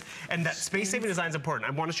defense, and that space-saving design is important.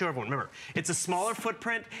 I want to show everyone. Remember, it's a smaller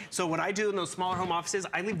footprint, so what I do in those smaller home offices,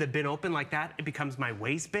 I leave the bin open like that. It becomes my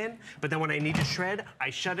waste bin, but then when I need to shred, I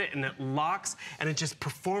shut it and it locks, and it just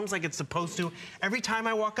performs like it's supposed to. Every time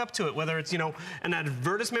I walk up to it, whether it's, you know, an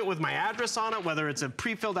advertisement with my address on it, whether it's a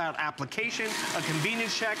pre-filled out application, a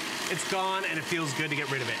convenience check, it's gone, and it feels good to get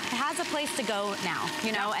rid of it. It has a place to go now,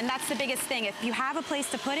 you know, and that's the biggest thing. If you have a place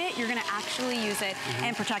to put it, you're gonna actually use it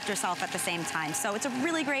and protect yourself at the same time. So it's a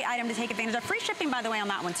really great item to take advantage of. Free shipping, by the way, on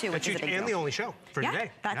that one too, which is a big deal. And the only show for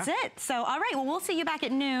today. That's it. So, all right, well, we'll see you back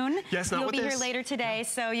at noon. Yes, not You'll with be this. here later today,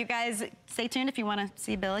 so you guys stay tuned if you wanna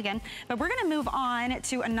see Bill again. But we're gonna move on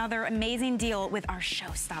to another amazing deal with our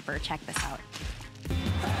showstopper. Check this out.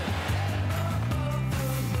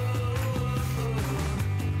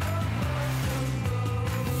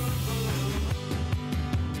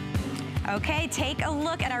 Okay, take a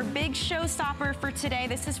look at our big showstopper for today.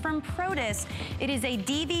 This is from Protus. It is a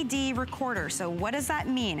DVD recorder. So what does that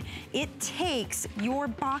mean? It takes your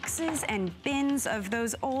boxes and bins of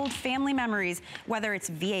those old family memories, whether it's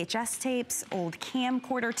VHS tapes, old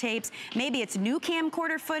camcorder tapes, maybe it's new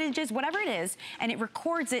camcorder footages, whatever it is, and it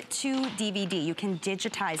records it to DVD. You can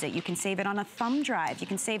digitize it. You can save it on a thumb drive. You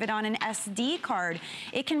can save it on an SD card.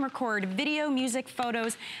 It can record video, music,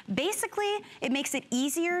 photos. Basically, it makes it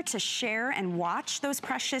easier to share and watch those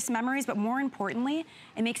precious memories, but more importantly,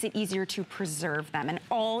 it makes it easier to preserve them. And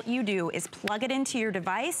all you do is plug it into your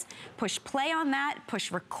device, push play on that,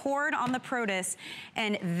 push record on the Protus,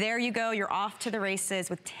 and there you go, you're off to the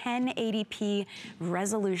races with 1080p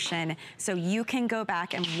resolution, so you can go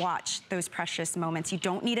back and watch those precious moments. You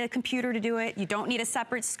don't need a computer to do it, you don't need a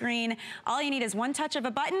separate screen. All you need is one touch of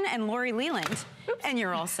a button and Lori Leland, and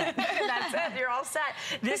you're all set. That's it, you're all set.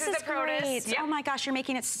 This is the Protus. Yep. Oh my gosh, you're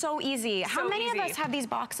making it so easy. How many of us have these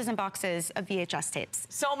boxes and boxes of VHS tapes?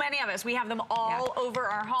 So many of us. We have them all over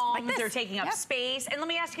our homes. Like they're taking up space. And let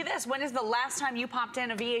me ask you this. When is the last time you popped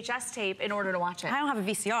in a VHS tape in order to watch it? I don't have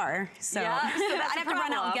a VCR, so, so I'd have to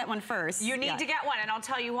run out and get one first. You need to get one, and I'll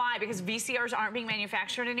tell you why, because VCRs aren't being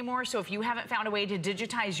manufactured anymore, so if you haven't found a way to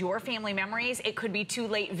digitize your family memories, it could be too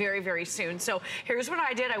late very, very soon. So here's what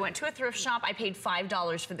I did. I went to a thrift shop. I paid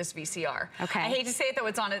 $5 for this VCR. Okay. I hate to say it, though,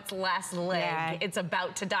 it's on its last leg. Yeah. It's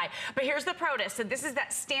about to die. But here's the Protus. So this is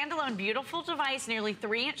that standalone, beautiful device, nearly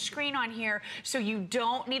 3-inch screen on here, so you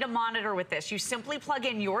don't need a monitor with this. You simply plug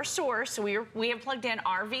in your source. So we have plugged in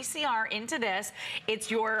our VCR into this. It's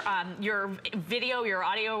your video, your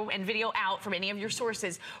audio and video out from any of your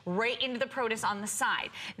sources right into the Protus on the side.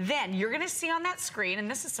 Then you're going to see on that screen, and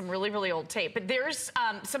this is some really, really old tape, but there's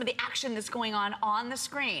some of the action that's going on the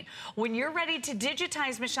screen. When you're ready to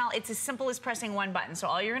digitize, Michelle, it's as simple as pressing one button. So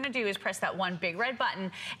all you're going to do is press that one big red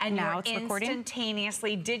button, and now you're it's recording.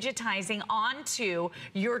 Instantaneously digitizing onto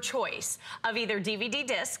your choice of either DVD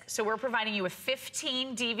disc. So we're providing you with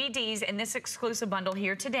 15 DVDs in this exclusive bundle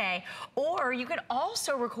here today, or you can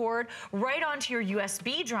also record right onto your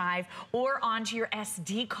USB drive or onto your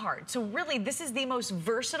SD card. So really, this is the most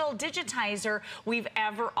versatile digitizer we've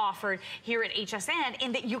ever offered here at HSN,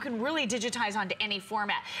 in that you can really digitize onto any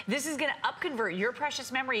format. This is going to upconvert your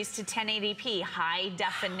precious memories to 1080p high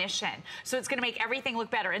definition. So it's going to make everything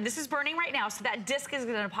look better. And this this is burning right now, so that disc is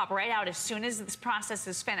gonna pop right out as soon as this process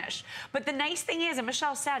is finished. But the nice thing is, and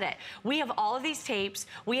Michelle said it, we have all of these tapes,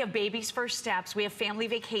 we have baby's first steps, we have family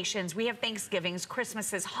vacations, we have Thanksgivings,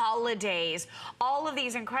 Christmases, holidays, all of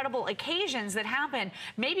these incredible occasions that happen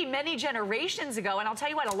maybe many generations ago. And I'll tell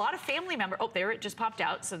you what, a lot of family members, oh, there it just popped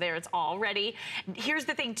out, so there it's all ready. Here's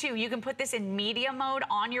the thing too, you can put this in media mode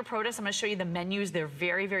on your ProTis. I'm gonna show you the menus. They're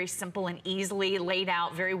very, very simple and easily laid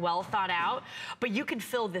out, very well thought out, but you can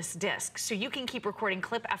fill this disc. So you can keep recording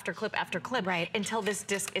clip after clip after clip until this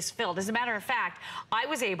disc is filled. As a matter of fact, I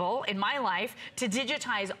was able, in my life, to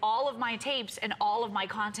digitize all of my tapes and all of my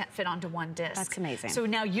content fit onto one disc. That's amazing. So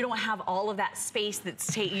now you don't have all of that space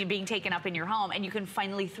that's being taken up in your home, and you can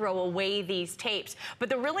finally throw away these tapes. But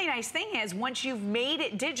the really nice thing is, once you've made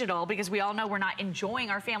it digital, because we all know we're not enjoying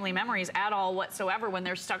our family memories at all whatsoever when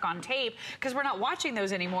they're stuck on tape, because we're not watching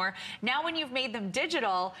those anymore. Now when you've made them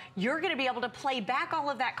digital, you're gonna be able to play back all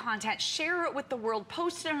of that content, share it with the world,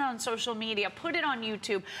 post it on social media, put it on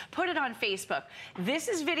YouTube, put it on Facebook. This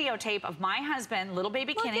is videotape of my husband, little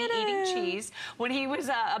baby Kenny, eating cheese when he was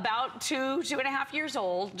about 2.5 years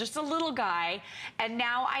old, just a little guy. And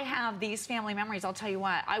now I have these family memories. I'll tell you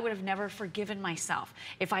what, I would have never forgiven myself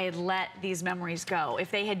if I had let these memories go,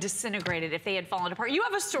 if they had disintegrated, if they had fallen apart. You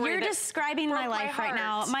have a story. You're describing my life right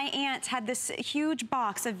now. My aunt had this huge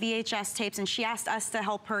box of VHS tapes, and she asked us to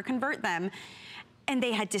help her convert them. And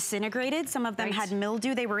they had disintegrated. Some of them had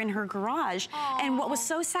mildew. They were in her garage. Aww. And what was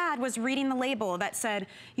so sad was reading the label that said,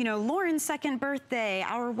 you know, Lauren's second birthday,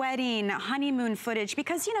 our wedding, honeymoon footage.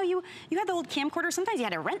 Because, you know, you had the old camcorder. Sometimes you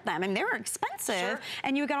had to rent them, and they were expensive. Sure.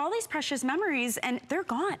 And you got all these precious memories, and they're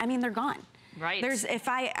gone. I mean, they're gone. Right. If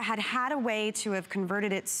I had a way to have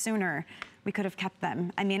converted it sooner, we could have kept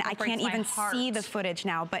them. I mean, I can't even see the footage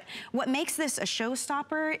now, but what makes this a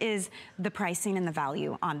showstopper is the pricing and the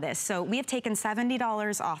value on this. So we have taken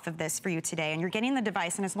 $70 off of this for you today, and you're getting the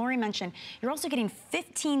device, and as Lori mentioned, you're also getting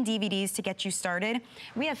 15 DVDs to get you started.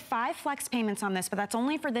 We have 5 flex payments on this, but that's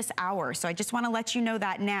only for this hour, so I just wanna let you know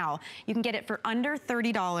that now. You can get it for under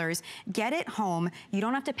 $30, get it home. You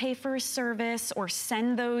don't have to pay for a service or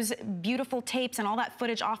send those beautiful tapes and all that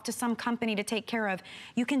footage off to some company to take care of.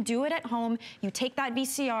 You can do it at home. You take that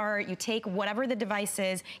VCR, you take whatever the device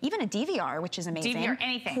is, even a DVR, which is amazing. DVR,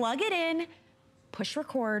 anything. Plug it in, push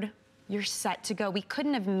record, you're set to go. We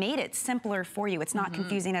couldn't have made it simpler for you. It's not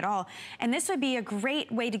confusing at all. And this would be a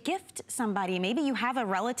great way to gift somebody. Maybe you have a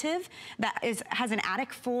relative that has an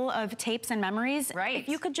attic full of tapes and memories. Right. If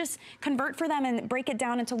you could just convert for them and break it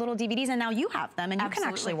down into little DVDs, and now you have them, and you can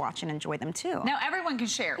actually watch and enjoy them too. Now everyone can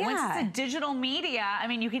share. Yeah. Once it's a digital media, I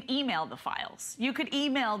mean, you can email the files. You could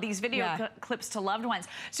email these video clips to loved ones.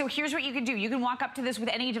 So here's what you can do. You can walk up to this with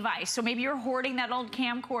any device. So maybe you're hoarding that old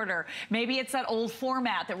camcorder. Maybe it's that old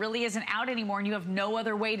format that really isn't out anymore, and you have no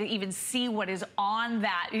other way to even see what is on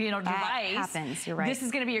that, device. Happens, you're right. This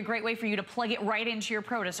is going to be a great way for you to plug it right into your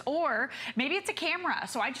ProTis. Or maybe it's a camera.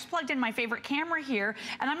 So I just plugged in my favorite camera here,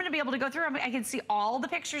 and I'm going to be able to go through. I can see all the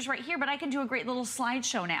pictures right here, but I can do a great little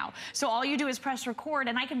slideshow now. So all you do is press record,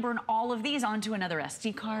 and I can burn all of these onto another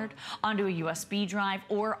SD card, onto a USB drive,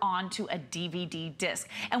 or onto a DVD disc.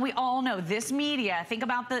 And we all know this media, think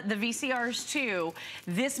about the VCRs too,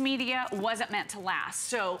 this media wasn't meant to last.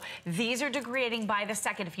 So these are degrading by the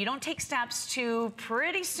second. If you don't take steps to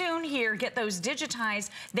pretty soon here get those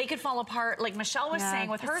digitized, they could fall apart, like Michelle was saying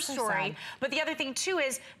with her story. But the other thing too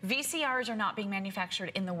is VCRs are not being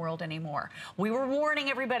manufactured in the world anymore. We were warning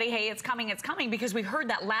everybody, hey, it's coming, because we heard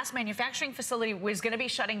that last manufacturing facility was going to be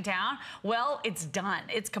shutting down. Well, it's done.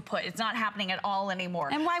 It's kaput. It's not happening at all anymore.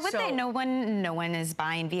 And why would they? No one is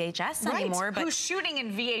buying VHS anymore. But who's shooting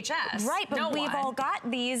in VHS? Right, but we've all got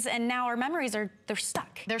these, and now our memories they're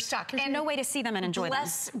stuck. They're stuck. There's no way to see them and enjoy them.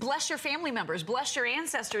 Bless your family members, bless your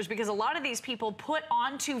ancestors, because a lot of these people put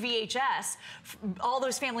onto VHS all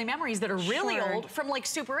those family memories that are really old from like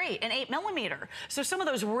Super 8 and 8mm. So some of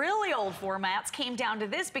those really old formats came down to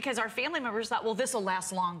this because our family members thought, well, this will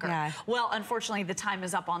last longer. Yeah. Well, unfortunately, the time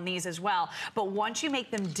is up on these as well. But once you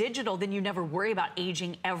make them digital, then you never worry about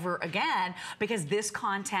aging ever again, because this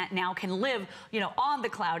content now can live, on the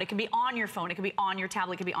cloud. It can be on your phone. It can be on your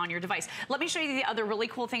tablet. It can be on your device. Let me show you the other really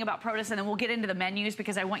cool thing about ProTis, and then we'll get into the menus,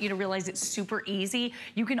 because I want you to realize it's super easy.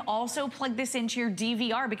 You can also plug this into your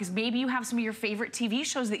DVR, because maybe you have some of your favorite TV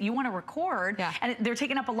shows that you want to record, and they're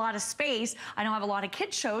taking up a lot of space. I know I have a lot of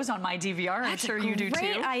kids shows on my DVR. I'm sure you do too.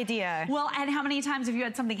 Great idea. Well, and how many times have you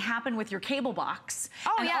had something happen with your cable box?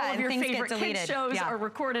 Oh, and all of your things favorite kids shows are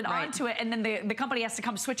recorded onto it, and then the company has to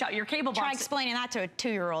come switch out your cable box. Try explaining that to a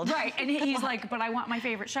 2-year-old. Right, and he's like, but I want my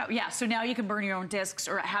favorite show. Yeah, so now you can burn your own discs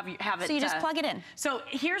or have it. So you just plug it in. So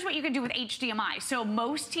here here's what you can do with HDMI. So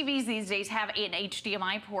most TVs these days have an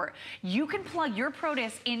HDMI port. You can plug your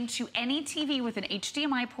ProDisc into any TV with an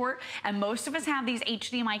HDMI port, and most of us have these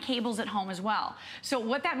HDMI cables at home as well. So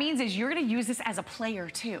what that means is you're gonna use this as a player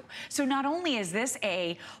too. So not only is this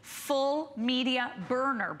a full media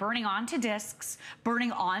burner, burning onto discs,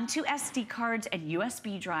 burning onto SD cards and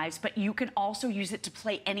USB drives, but you can also use it to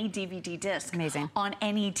play any DVD disc on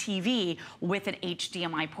any TV with an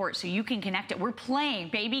HDMI port. So you can connect it. We're playing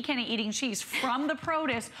Baby Kenny Eating Cheese from the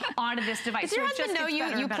ProDisc onto this device. Does your husband know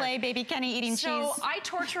you play Baby Kenny Eating Cheese? So I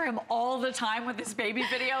torture him all the time with this baby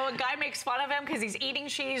video. A guy makes fun of him because he's eating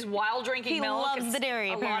cheese while drinking milk. He loves the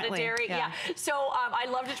dairy, apparently. A lot of dairy, yeah. So I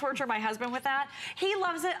love to torture my husband with that. He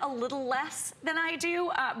loves it a little less than I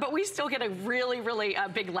do, but we still get a really, really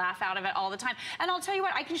big laugh out of it all the time. And I'll tell you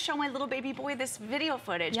what, I can show my little baby boy this video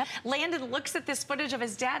footage. Landon looks at this footage of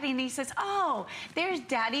his daddy and he says, oh, there's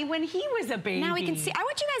daddy when he was a baby. Now we can see. I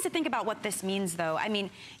want you guys to think about what this means, though. I mean,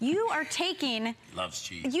 you are taking... Loves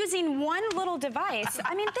cheese. Using one little device.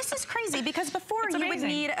 I mean, this is crazy because before you would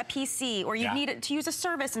need a PC or you'd need it to use a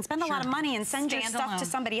service and spend a lot of money and send your stuff to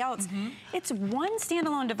somebody else. It's one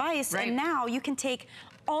standalone device, and now you can take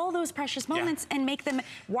all those precious moments and make them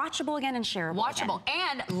watchable again and shareable again.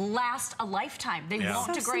 And last a lifetime. They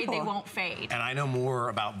won't degrade, they won't fade. And I know more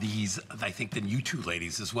about these, I think, than you two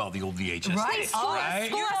ladies as well, the old VHS Right. tapes. School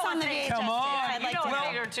us on the VHS. Come on. I'd like to know a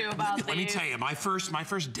thing or two about these. Let me tell you, my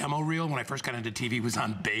first demo reel when I first got into TV was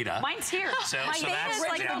on beta. Mine's here. So That's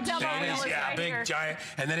like the demo reel is right big, here. giant.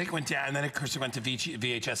 And then it went down, and then of course it went to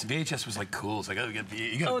VHS. And VHS was like cool. It's like, oh, you got the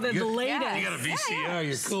latest. You got a VCR,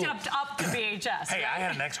 you're cool. Stepped up to VHS. Hey, I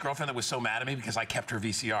had an ex-girlfriend that was so mad at me because I kept her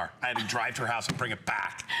VCR. I had to drive to her house and bring it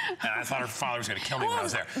back. And I thought her father was going to kill me when I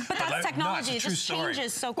was there. But that's technology. It just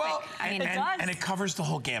changes so quick. Well, I mean, and it covers the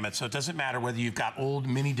whole gamut. So it doesn't matter whether you've got old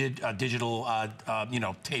mini digital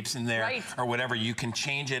tapes in there or whatever. You can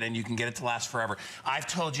change it and you can get it to last forever. I've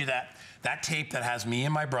told you that tape that has me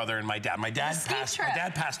and my brother and my dad. My dad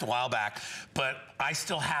passed a while back, but I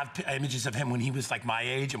still have images of him when he was like my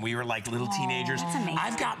age and we were like little teenagers. That's amazing.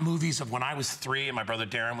 I've got movies of when I was 3 and my brother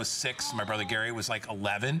Darren was 6 and my brother Gary was like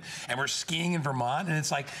 11, and we're skiing in Vermont, and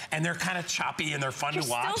it's like, and they're kind of choppy and they're fun to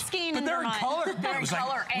watch. Still skiing but in they're Vermont. in color. They're in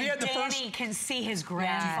color, we had and the Danny can see his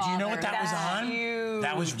grandfather. Do you know what that was on? Huge.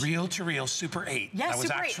 That was reel-to-reel Super 8. Yeah, that was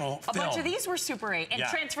Super 8. actual A film. bunch of these were Super 8 and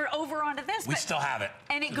transferred over onto this. We still have it.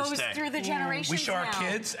 And it goes through the generations. We show our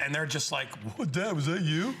kids, and they're just like, "What, Dad? Was that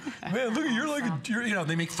you? Man, look, you're like,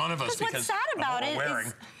 they make fun of us because what's sad about it wearing.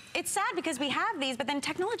 is it's sad because we have these, but then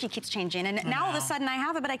technology keeps changing, and now all of a sudden I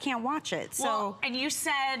have it, but I can't watch it. So, well, and you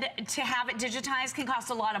said to have it digitized can cost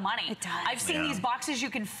a lot of money. It does. I've seen these boxes you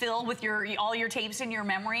can fill with all your tapes and your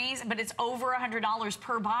memories, but it's over $100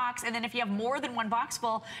 per box. And then if you have more than one box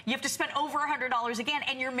full, you have to spend over $100 again,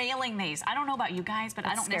 and you're mailing these. I don't know about you guys, but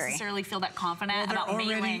I don't necessarily feel that confident about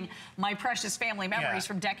mailing my precious family memories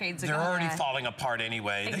from decades ago. They're already falling apart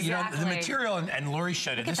anyway. Exactly. The material, and Lori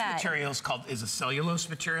showed it. This material is a cellulose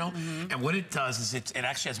material. And what it does is it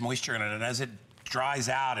actually has moisture in it, and as it dries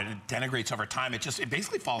out and it denigrates over time, it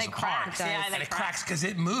basically falls apart. And it cracks because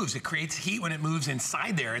it moves. It creates heat when it moves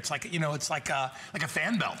inside there. It's like, it's like a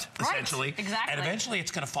fan belt, essentially. Exactly. And eventually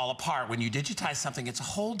it's going to fall apart. When you digitize something, it's a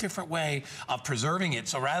whole different way of preserving it.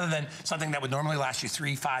 So rather than something that would normally last you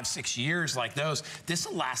 3, 5, 6 years like those, this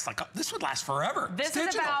would last forever. This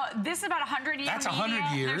is about 100 years. That's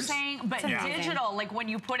 100 years. They're saying, but digital, like when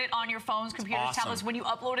you put it on your phones, computers, tablets, when you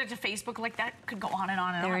upload it to Facebook, like that could go on and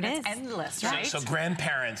on and on. It's endless, right? So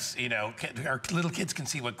grandparents, our little kids can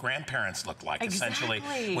see what grandparents looked like, essentially,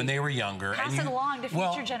 when they were younger. Pass it along to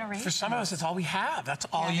future generations. For some of us, it's all we have. That's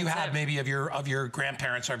all you have, maybe, of your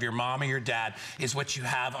grandparents or of your mom or your dad, is what you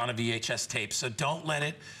have on a VHS tape. So don't let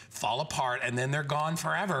it fall apart, and then they're gone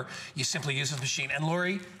forever. You simply use this machine. And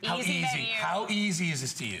Lori, how easy is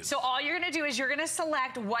this to use? So all you're gonna do is you're gonna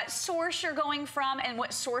select what source you're going from and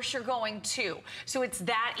what source you're going to. So it's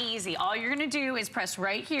that easy. All you're gonna do is press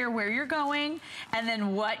right here where you're going, and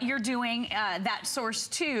then what you're doing that source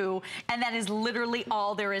to, and that is literally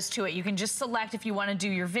all there is to it. You can just select if you wanna do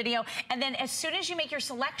your video, and then as soon as you make your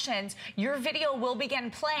selections, your video will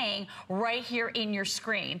begin playing right here in your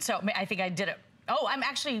screen. So I think I did it. Oh, I'm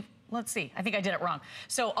actually let's see, I think I did it wrong.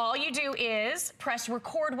 So all you do is press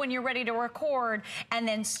record when you're ready to record and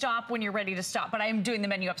then stop when you're ready to stop. But I'm doing the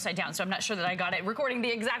menu upside down, so I'm not sure that I got it recording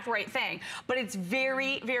the exact right thing. But it's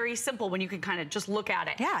very, very simple when you can kind of just look at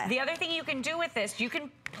it. Yeah. The other thing you can do with this, you can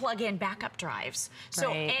plug in backup drives.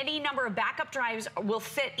 So any number of backup drives will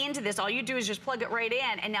fit into this. All you do is just plug it right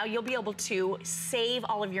in, and now you'll be able to save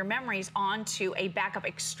all of your memories onto a backup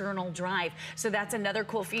external drive. So that's another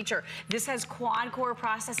cool feature. This has quad core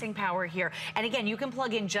processing power here. And again, you can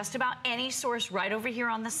plug in just about any source right over here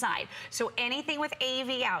on the side. So anything with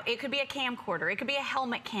AV out, it could be a camcorder, it could be a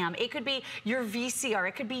helmet cam, it could be your VCR,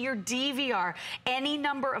 it could be your DVR. Any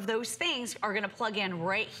number of those things are gonna plug in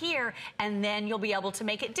right here, and then you'll be able to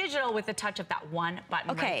make it digital with the touch of that one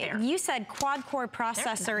button right there. You said quad core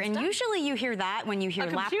processor, and usually you hear that when you hear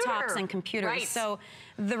laptops and computers. Right. So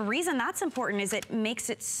the reason that's important is it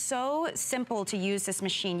makes it so simple to use this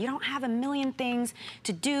machine. You don't have a million things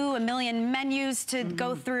to do, a million menus to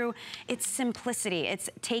go through. It's simplicity.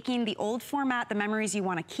 It's taking the old format, the memories you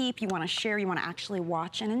want to keep, you want to share, you want to actually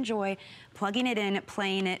watch and enjoy, plugging it in,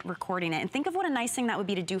 playing it, recording it. And think of what a nice thing that would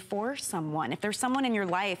be to do for someone. If there's someone in your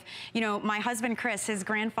life, you know, my husband Chris, his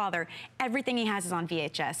grandfather, everything he has is on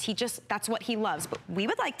VHS. That's what he loves. But we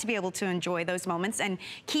would like to be able to enjoy those moments and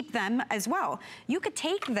keep them as well. You could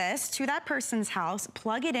take this to that person's house,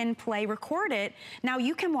 plug it in, play, record it. Now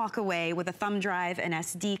you can walk away with a thumb drive, an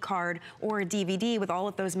SD card, or a DVD with all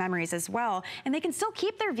of those memories as well. And they can still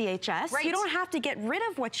keep their VHS. Right. You don't have to get rid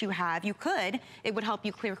of what you have. You could. It would help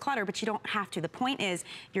you clear clutter, but you don't have to. The point is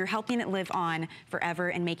you're helping it live on forever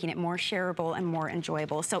and making it more shareable and more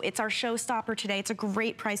enjoyable. So it's our showstopper today. It's a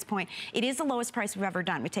great price point. It is the lowest price we've ever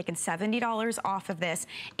done. We've taken $70 off of this,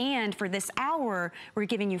 and for this hour we're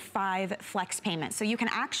giving you 5 flex payments. So you can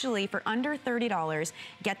actually, for under $30,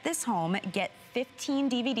 get this home, get 15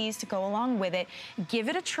 DVDs to go along with it, give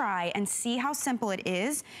it a try and see how simple it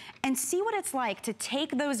is, and see what it's like to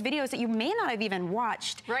take those videos that you may not have even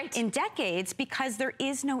watched in decades, because there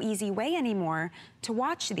is no easy way anymore to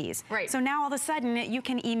watch these. So now all of a sudden you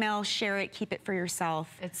can email, share it, keep it for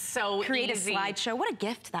yourself. It's so create easy. a slideshow. What a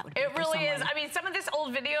gift that would be. It for really someone. is. I mean, some of this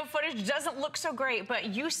old video footage doesn't look so great, but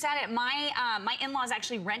you said it. My in-laws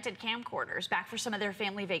actually rented camcorders back for some of their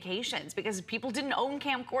family vacations because people didn't own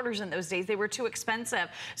camcorders in those days. They were too expensive.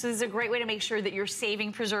 So this is a great way to make sure that you're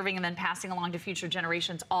saving, preserving, and then passing along to future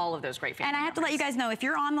generations all of those great family And I have to let you memories. guys know, if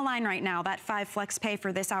you're on the line right now, that 5 flex pay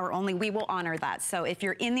for this hour only, we will honor that. So if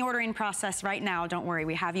you're in the ordering process right now, don't worry,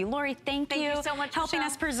 we have you. Lori, thank you so much, helping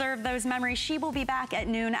Michelle. us preserve those memories. She will be back at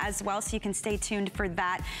noon as well, so you can stay tuned for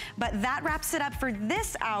that. But that wraps it up for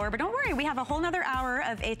this hour. But don't worry, we have a whole nother hour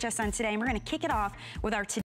of HSN today, and we're going to kick it off with our